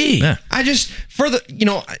list would be. Yeah. I just for the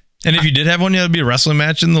And if you did have one, it'd be a wrestling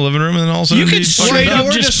match in the living room, and then all of a sudden You it'd could be fucking straight done. up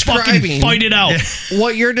You're just fucking describing- fight it out.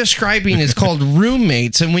 what you're describing is called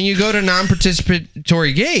roommates, and when you go to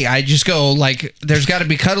non-participatory gay, I just go like, there's got to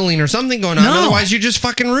be cuddling or something going on. No. Otherwise, you're just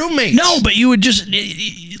fucking roommates. No, but you would just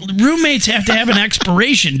roommates have to have an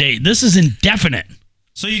expiration date. This is indefinite.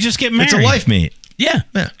 So you just get married. It's a life mate. Yeah.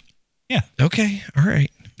 Yeah. Okay, all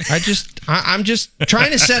right. I'm just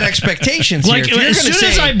trying to set expectations Like here. If you're as gonna soon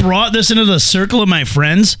as say- I brought this into the circle of my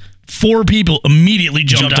friends, 4 people immediately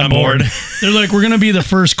jumped on board. They're like, we're gonna be the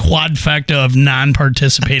first quadfecta of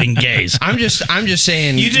non-participating gays. I'm just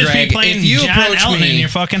saying, You just Greg, be playing if you John approach Elton me, in your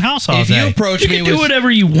fucking house all if day. you approach You me can do with, whatever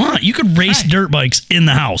you want. You could race dirt bikes in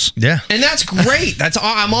the house. Yeah. and that's great. That's all.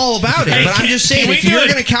 I'm all about it. Hey, but I'm just saying, can we if do you're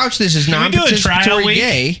it- going to couch this as Can we do a trial non-participatory week?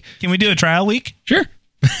 gay, Can we do a trial week Sure.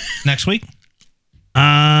 next week?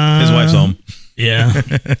 His wife's home. Yeah.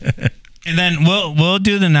 And then we'll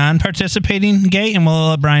do the non-participating gay, and we'll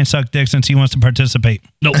let Brian suck dick since he wants to participate.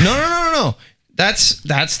 Nope. no. That's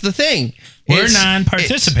the thing. We're It's-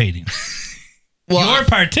 non-participating. Well, You're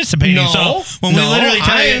participating. No, so when we no, literally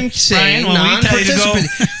tell I you, am saying Brian, when we tell you to go,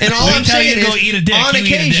 non-participating. And all when we I'm tell you saying to go is, eat a dick, on you eat a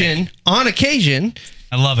dick. occasion,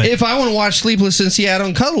 I love it. if I want to watch Sleepless in Seattle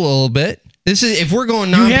and cuddle a little bit, this is if we're going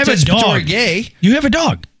You have a non-participatory dog. gay. You have a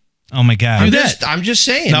dog. oh my god, I'm just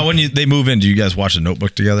saying. Now, when they move in, do you guys watch The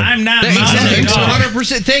Notebook together? I'm not Exactly. mounting a dog.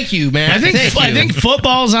 100%. Thank you, man. I think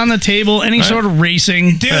football's on the table. Any sort of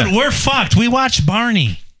racing. Dude, we're fucked. We watch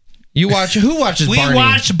Barney. Who watches We Barney?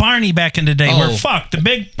 watched Barney back in the day. Oh. We're fucked. The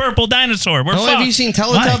big purple dinosaur. We're Oh, fucked. have you seen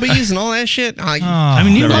Teletubbies and all that shit? I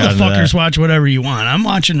mean, you Never got into motherfuckers that. watch whatever you want. I'm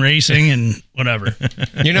watching racing and whatever.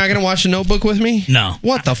 You're not gonna watch The Notebook with me? No.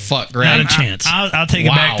 What the fuck, Not Greg? a chance. I'll take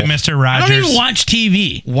it back to Wow. Mr. I Rogers. don't even watch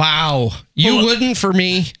TV. Wow, you Well, wouldn't for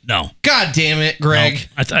me. No. God damn it, Greg.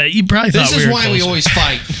 I thought you probably thought This we is were why we close. always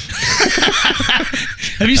fight.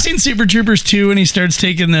 Have you seen Super Troopers 2 when he starts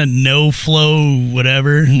taking the no flow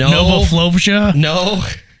whatever? No. Nova Flowsha? No.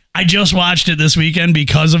 I just watched it this weekend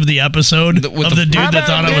because of the episode With of the the dude that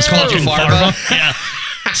thought I was Farva. fucking Farva. Farva. Yeah.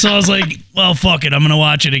 So I was like, well, fuck it. I'm going to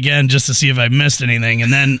watch it again just to see if I missed anything.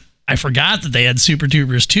 And then I forgot that they had Super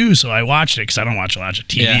Troopers 2, so I watched it because I don't watch a lot of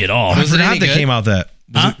TV Yeah. at all. Was I it forgot any that good? came out that.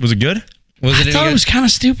 Was it good? Was it I thought it was kind of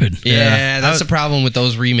stupid. Yeah, that's the problem with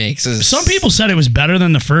those remakes. Is Some people said it was better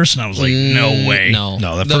than the first, and I was like, no way. No,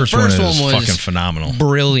 No, the first one is was fucking phenomenal.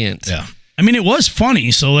 brilliant. Yeah. I mean, it was funny,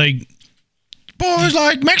 so like, Boys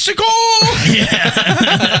like Mexico.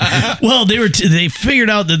 well, they figured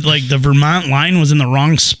out that like the Vermont line was in the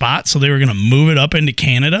wrong spot, so they were gonna move it up into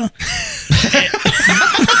Canada.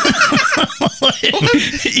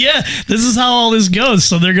 Yeah, this is how all this goes.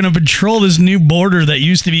 So they're gonna patrol this new border that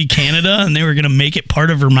used to be Canada, and they were gonna make it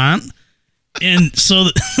part of Vermont. And so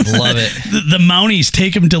Love it. the Mounties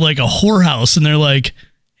take them to like a whorehouse, and they're like,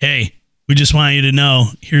 "Hey, we just want you to know,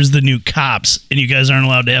 here's the new cops, and you guys aren't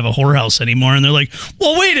allowed to have a whorehouse anymore." And they're like,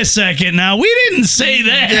 "Well, wait a second now. We didn't say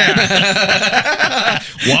that."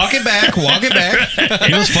 Walk it back.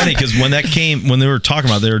 It was funny because when they were talking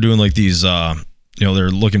about, they were doing like these, they're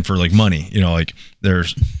looking for like money, like they're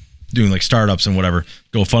doing like startups and whatever,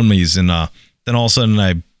 GoFundMe's, and then all of a sudden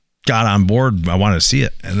I got on board. I wanted to see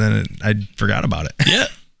it, and then I forgot about it. Yeah,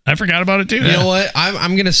 I forgot about it too. You know what?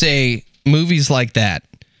 I'm gonna say movies like that.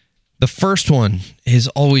 The first one is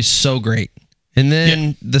always so great, and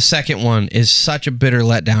then the second one is such a bitter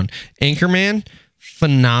letdown. Anchorman,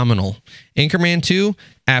 phenomenal. Anchorman 2,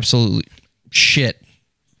 absolutely shit.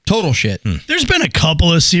 Total shit. There's been a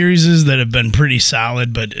couple of series that have been pretty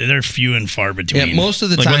solid, but they're few and far between. Yeah, most of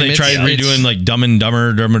the Like time when they tried it's- redoing like Dumb and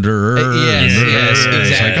Dumber, Yes, It's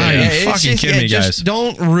exactly. like, oh, Yeah, you it's fucking just- kidding me, just guys.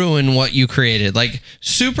 don't ruin what you created. Like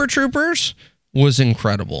Super Troopers, was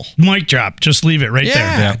incredible. Mic drop. Just leave it right there.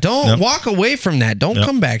 Yeah, don't Yep. walk away from that. Don't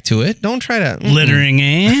come back to it. Don't try to Littering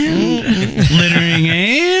and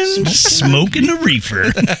smoking the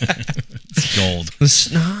reefer. It's gold. The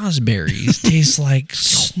snozberries taste like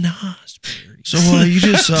snozberries. So you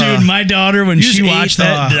just Dude, my daughter, when you she just watched ate,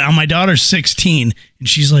 that, my daughter's 16, and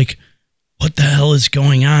she's like, what the hell is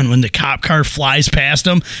going on when the cop car flies past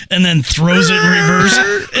them and then throws it in reverse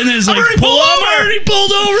and then is like, pull over. I already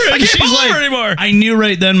pulled over. I And can't she's pull like, over anymore. I knew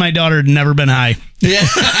right then my daughter had never been high. Yeah.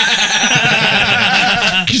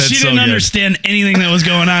 'Cause That's she so didn't good. understand anything that was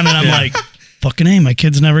going on. And I'm like, fucking A, my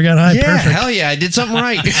kids never got high. Yeah, Perfect. hell yeah, I did something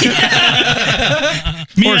right.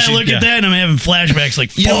 Me and I look at that and I'm having flashbacks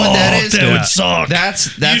like, You know what that is? That Yeah. would suck.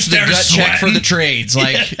 That's You the start gut check for sweating. the trades.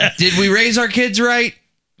 Like, did we raise our kids right?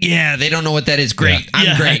 Yeah, they don't know what that is. Great. I'm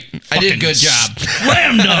Yeah. great. I did a good job.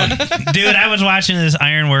 Slam dunk. Dude, I was watching this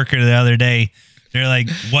iron worker the other day. They're like,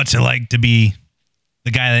 what's it like to be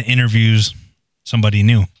the guy that interviews somebody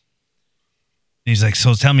new? And he's like,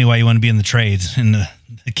 so tell me why you want to be in the trades. And the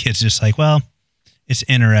kid's just like, well, it's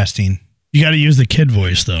interesting. You got to use the kid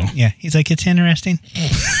voice, though. Yeah. He's like, it's interesting.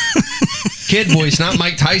 Kid voice, not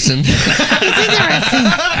Mike Tyson.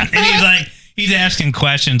 And he's like, he's asking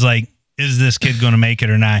questions like, is this kid going to make it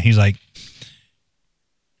or not? He's like,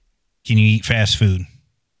 can you eat fast food?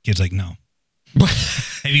 Kid's like, no.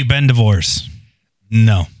 Have you been divorced?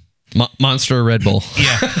 No. Monster or Red Bull.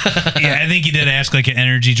 Yeah. Yeah, I think he did ask like an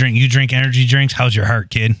energy drink. You drink energy drinks? How's your heart,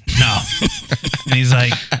 kid? No. And he's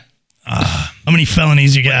like, How many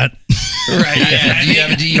felonies you got? Right. yeah, Do you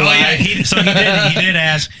have a DUI? Oh, yeah. He did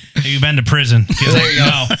ask, have you been to prison? Kid's There like, you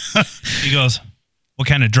go. no. He goes, what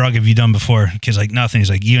kind of drug have you done before? Kid's like, nothing. He's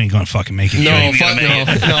like, you ain't going to fucking make it. You No, ain't fuck gonna make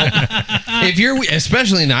it. no. If you're,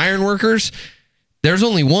 especially in the iron workers, there's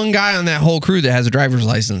only one guy on that whole crew that has a driver's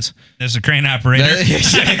license. There's a crane operator.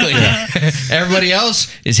 Exactly. Everybody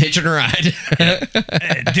else is hitching a ride.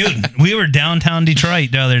 Dude, we were downtown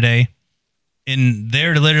Detroit the other day, and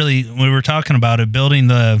they're literally, we were talking about it, building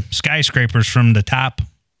the skyscrapers from the top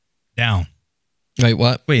down. Wait,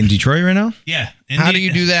 what? Wait, in Detroit right now? Yeah. How do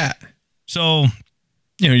you do that? So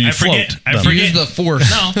You know, you I forget. float I them. forget. Use the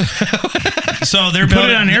force. No. So they're Put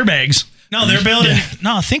building it on airbags. No, they're building.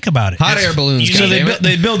 No, think about it. Hot It's- air balloons, you So need-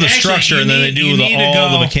 they build the Actually, structure you and then they need- do you need to all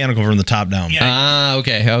the go- mechanical from the top down. Yeah. Ah,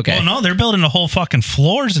 okay. Well, no, they're building the whole fucking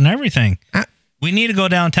floors and everything. Ah. We need to go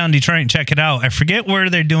downtown Detroit and check it out. I forget where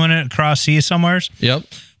they're doing it across sea somewheres. Yep.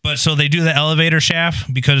 But so they do the elevator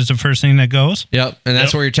shaft because it's the first thing that goes. Yep. And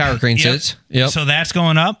that's Yep. where your tower crane Yep. sits. Yep. So that's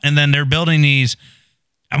going up, and then they're building these.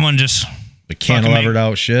 I'm gonna just The cantilevered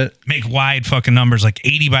out shit. make wide fucking numbers, like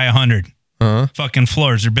 80 by 100 fucking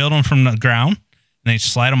floors. They're building from the ground, and they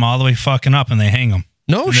slide them all the way fucking up, and they hang them.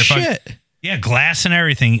 No And they're shit. Yeah, glass and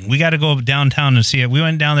everything. We got to go downtown and see it. We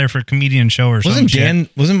went down there for a comedian show or something.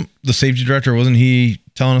 Wasn't the safety director, wasn't he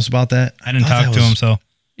telling us about that? I didn't talk to him, so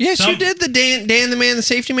Yes, Some- you did the Dan the man, the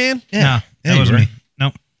safety man. no, Yeah, that you was were. me.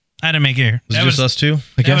 Nope, I didn't make it here. Was it That just us two? I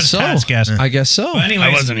that guess was so. Todd's guess. I guess so. But anyways,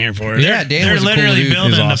 I wasn't here for it. Yeah, Dan they're was a cool literally dude.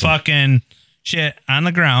 building He was the awesome. fucking shit on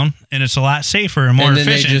the ground, and it's a lot safer and more And then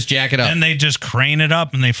they efficient. just jack it up. And they just crane it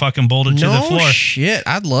up, and they fucking bolt it to the No floor. shit.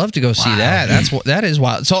 I'd love to go see that. That is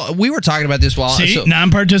wild. So we were talking about this while. See, so,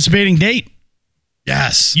 non-participating date.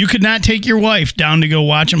 Yes. You could not take your wife down to go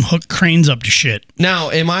watch them hook cranes up to shit.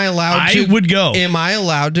 now, am I allowed I to? would go. Am I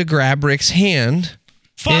allowed to grab Rick's hand?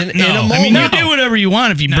 Fuck in no. a I mean, No. you do whatever you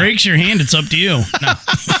want. If he breaks your hand, it's up to you.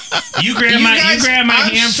 You grab my I'm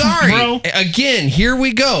hand, sorry. bro. Again, here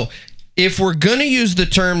we go. If we're gonna use the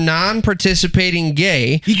term non-participating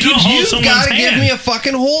gay, You can hold you've someone's got to give hand. me a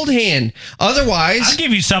fucking hold hand. Otherwise, I'll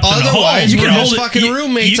give you something to hold. Otherwise, You we're can just hold it- fucking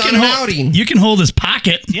roommates on an hold, outing. You can hold his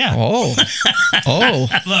pocket. Yeah. Oh, oh,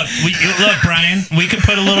 Look, Brian. We could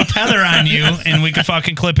put a little tether on you, and we could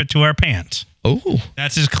fucking clip it to our pants. oh.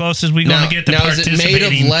 That's as close as we going Now, to get to now is it made of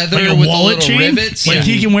participating. leather Like a with the wallet little chain? rivets? Like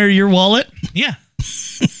he can wear your wallet? Yeah.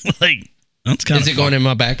 Like, that's kind Is of it going in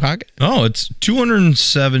my back pocket? Oh, it's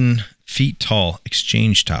 207 feet tall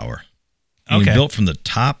exchange tower. Being Okay. built from the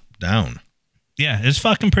top down. Yeah, it's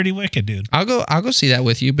fucking pretty wicked, dude. I'll go see that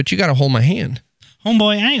with you, but you got to hold my hand.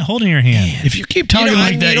 Homeboy, I ain't holding your hand. If you keep talking You know,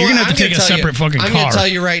 like that, you know you're going to what? have to I'm take a gonna tell separate fucking I'm car. going to tell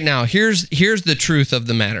you right now. Here's the truth of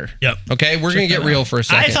the matter. Yep. Okay, we're going to get real for a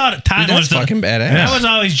second. I thought Totten Dude, was that's fucking badass. I was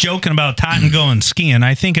always joking about Totten going skiing.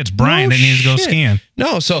 I think it's Brian that needs to go shit. skiing.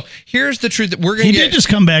 No, so here's the truth. We're going He to did get. just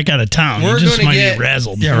come back out of town. We're He just gonna might get- be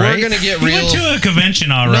razzled. Yeah, We're right. going to get He real. went to a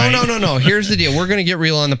convention, all right. No. Here's the deal. We're going to get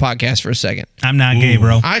real on the podcast for a second. I'm not gay,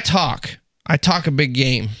 bro. I talk a big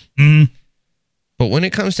game. Mhm. But when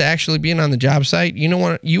it comes to actually being on the job site, you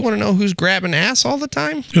want to know who's grabbing ass all the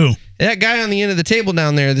time? Who? That guy on the end of the table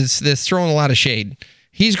down there that's throwing a lot of shade.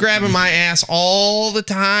 He's grabbing my ass all the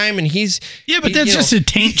time, and but that's just a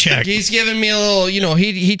taint check. He's giving me a little,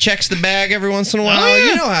 he checks the bag every once in a while. Oh, yeah.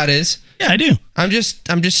 You know how it is. Yeah, I do. I'm just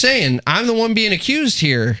saying, I'm the one being accused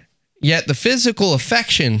here, yet the physical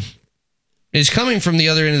affection is coming from the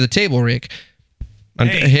other end of the table, Rick.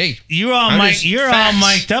 Hey, you're all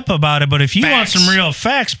mic'd up about it, but if you want some real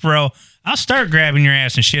facts, bro, I'll start grabbing your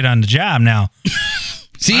ass and shit on the job now.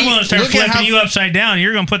 See, I'm gonna start flipping you upside down.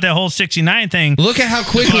 You're gonna put that whole 69 thing. Look at how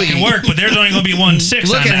quickly fucking work, but there's only gonna be 1/6.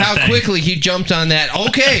 Look on at that how thing. quickly he jumped on that.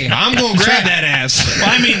 Okay, I'm gonna grab that ass. Well,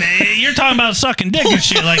 I mean, you're talking about sucking dick and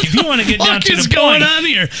shit. Like, if you want to get down to the going point, on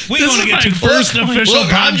here? we This want to is get my to the first point. official Look,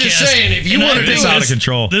 podcast. I'm just saying, if you And want to I do think out of this-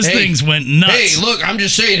 control. This Hey, thing's went nuts. Hey, look, I'm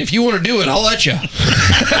just saying, if you want to do it, I'll let you.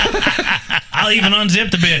 I'll even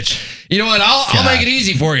unzip the bitch. You know what? I'll make it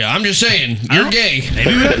easy for you. I'm just saying, you're gay.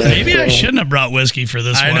 Maybe I shouldn't have brought whiskey for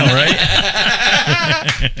this one. I know, right?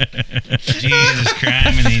 Jesus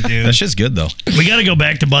criminy, dude. That shit's good though. We got to go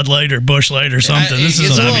back to Bud Light or Bush Light or something. This it's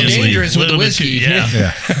is a little obviously dangerous with the little bit whiskey. too- yeah.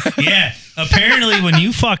 Yeah. Yeah. Apparently, when you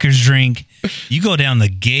fuckers drink, you go down the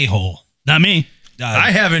gay hole. Not me.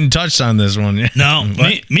 I haven't touched on this one yet. No,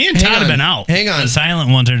 me and Todd have been out. Hang on. The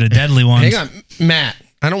silent ones are the deadly ones. Hang on. Matt,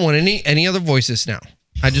 I don't want any other voices now.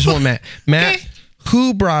 I just want Matt. Matt,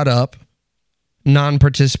 who brought up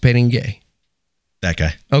non-participating gay? That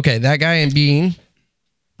guy. Okay, that guy and being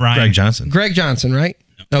Brian. Greg Johnson. Greg Johnson, right?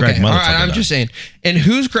 Okay, Greg all right, motherfucker I'm does. just saying. And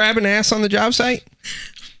who's grabbing ass on the job site?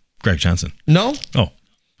 Greg Johnson. No?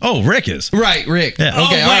 Oh, Rick is. Right, Rick. Yeah. Oh,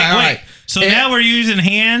 Okay, wait, all wait. right. So And- now we're using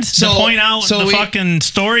hands to point out the we- fucking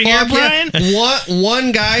story here, Fuck yeah. Brian?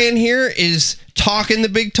 One guy in here is talking the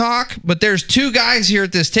big talk, but there's two guys here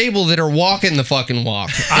at this table that are walking the fucking walk.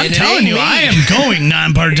 I'm And it telling ain't you, me. I am going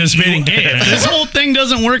non-participating gay. If this whole thing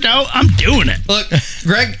doesn't work out, I'm doing it. Look,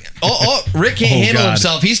 Greg. Rick can't Oh, handle God.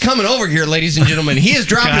 himself. He's coming over here, ladies and gentlemen. He has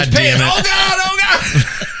dropped his God damn pants. it. Oh God!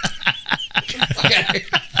 Okay.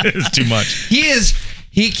 It's too much.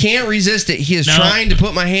 He can't resist it. He is No. trying to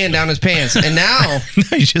put my hand down his pants, and now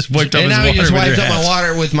He just wiped up his water he just with wiped your up my ass.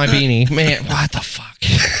 water with my beanie. Man, what the fuck?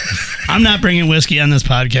 I'm not bringing whiskey on this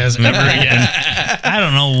podcast ever again. I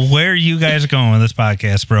don't know where you guys are going with this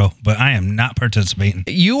podcast, bro, but I am not participating.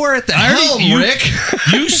 You are at the already- helm, you- Rick.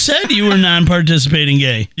 You said you were non-participating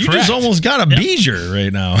gay. You just almost got a Beezer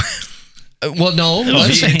right now. Well, no. He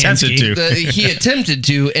let's- attempted to. he attempted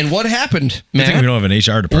to, and what happened, I think we man? don't have an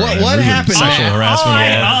HR department. What We're doing happened, Sexual man? harassment.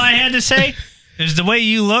 all law. I had to say is the way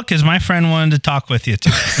you look is my friend wanted to talk with you too.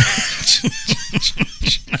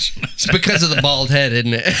 It's because of the bald head,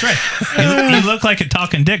 isn't it? You look like a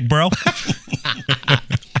talking dick, bro.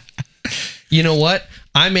 You know what?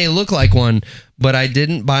 I may look like one, but I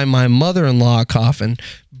didn't buy my mother-in-law a coffin.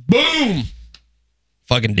 Boom!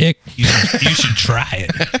 Fucking dick. You should try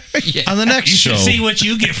it. On the next You show, should see what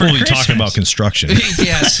you get for we'll be Christmas. talking about construction.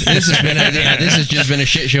 Yes, this has just been a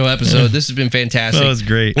shit show episode. This has been fantastic. That was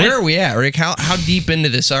great. Where are we at, Rick? How deep into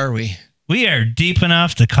this are we? We are deep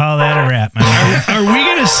enough to call that a wrap, man. Are we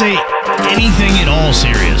going to say anything at all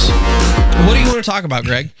serious? What do you want to talk about,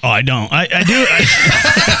 Greg? Oh, I don't. I do.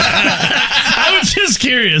 I was just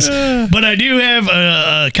curious, but I do have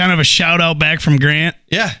a kind of a shout out back from Grant.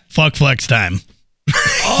 Yeah. Fuck flex time.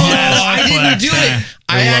 I didn't do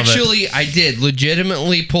it. love I did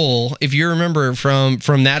legitimately pull. If you remember from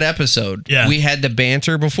that episode, Yeah. we had the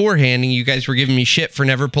banter beforehand, and you guys were giving me shit for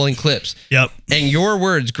never pulling clips. Yep. And your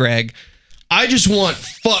words, Greg, I just want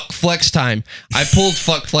fuck flex time. I pulled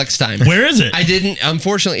fuck flex time. Where is it? I didn't.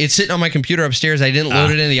 Unfortunately, it's sitting on my computer upstairs. I didn't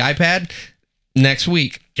load it in the iPad. Next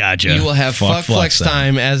week, Gotcha. you will have fuck flex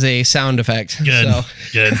time as a sound effect. Good. So,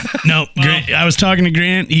 Good. No, Grant, I was talking to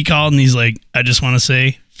Grant. He called and he's like, I just want to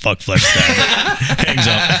say fuck flex time. Hangs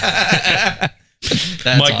up.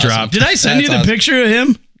 that's Mic awesome. drop. Did I send That's you the awesome. picture of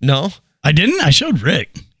him? No. I didn't. I showed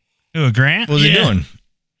Rick. Do a grant What was he Yeah. doing?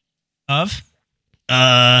 of?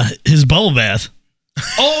 His bubble bath.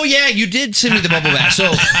 Oh yeah, you did send me the bubble bath. So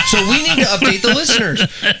we need to update the listeners.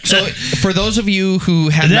 So for those of you who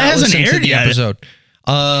have That not hasn't listened to aired the yet. episode,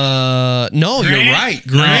 no, you're right.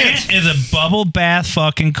 Grant is a bubble bath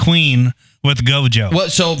fucking queen with Gojo. Well,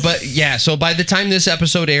 so by the time this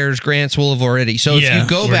episode airs, Grant's will have already. So if Yeah, you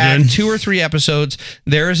go we're back good. 2 or 3 episodes,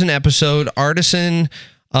 there is an episode Artisan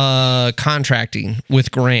contracting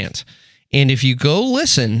with Grant. And if you go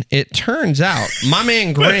listen, it turns out my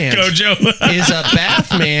man Grant Gojo. is a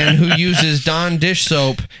bath man who uses Dawn dish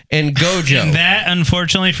soap and Gojo. That,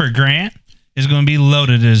 unfortunately for Grant, is going to be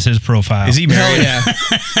loaded as his profile. Is he Hell married? yeah.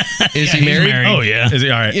 Is he he's married? married. Oh yeah. Is he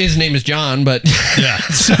all right? His name is John, but Yeah.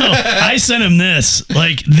 So I sent him this.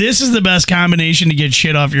 Like, this is the best combination to get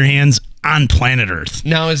shit off your hands on planet Earth.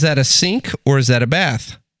 now is that a sink or is that a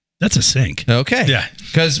bath? That's a sink. Okay. Yeah.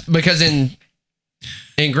 Because in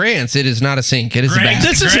Grants it is not a sink. It is Greg, a bath.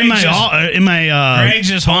 This is Greg in my just- Greg's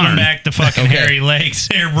just holding barn. back the fucking Okay. hairy legs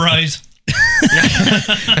here, Bryce.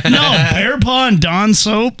 No, Bear Paw and Dawn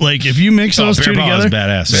soap. Like, if you mix those two Bear Paw is together,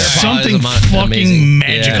 badass. Yeah. something Bear Paw is fucking amazing.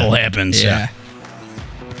 magical Yeah. happens. Yeah.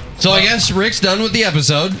 So I guess Rick's done with the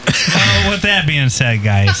episode. Well, with that being said,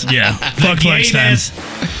 guys, Yeah. the Fuck flex game time.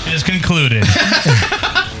 is concluded.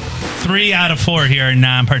 3 out of 4 here are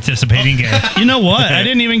non-participating gay. You know what? I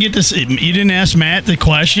didn't even get to see. You didn't ask Matt the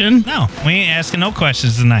question? No, we ain't asking no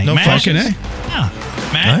questions tonight. No Matt, Fucking A. No.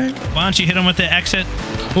 Matt, All right. why don't you hit him with the exit?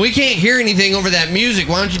 We can't hear anything over that music.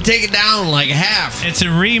 Why don't you take it down like half? It's a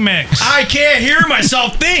remix. I can't hear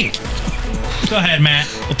myself think. Go ahead, Matt.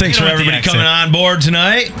 Well, thanks Hit for him with the everybody exit. coming on board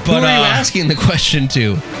tonight. Who But are you asking the question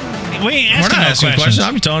to? We ain't we're asking not no asking questions. questions.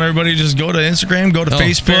 I'm telling everybody just go to Instagram, go to Oh, fair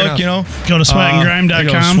Facebook, enough. you know. Go to sweatandgrime.com.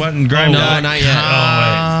 Go to sweatandgrime.com. No, not yet.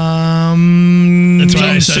 That's why I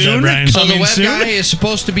coming said that, soon. Brian. So the Coming web soon. guy is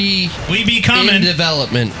supposed to be We be in coming.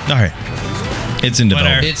 development. All right. It's in Whatever.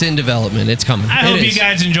 development. It's in development. It's coming. I It hope you is.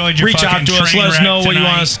 guys enjoyed your Reach fucking out to us. train Let us wreck know what you tonight.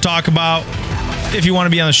 want us to talk about. If you want to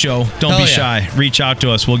be on the show, don't Hell be yeah. shy. Reach out to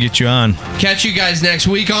us. We'll get you on. Catch you guys next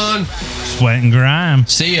week on Sweat and grime.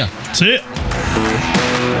 See ya. That's it.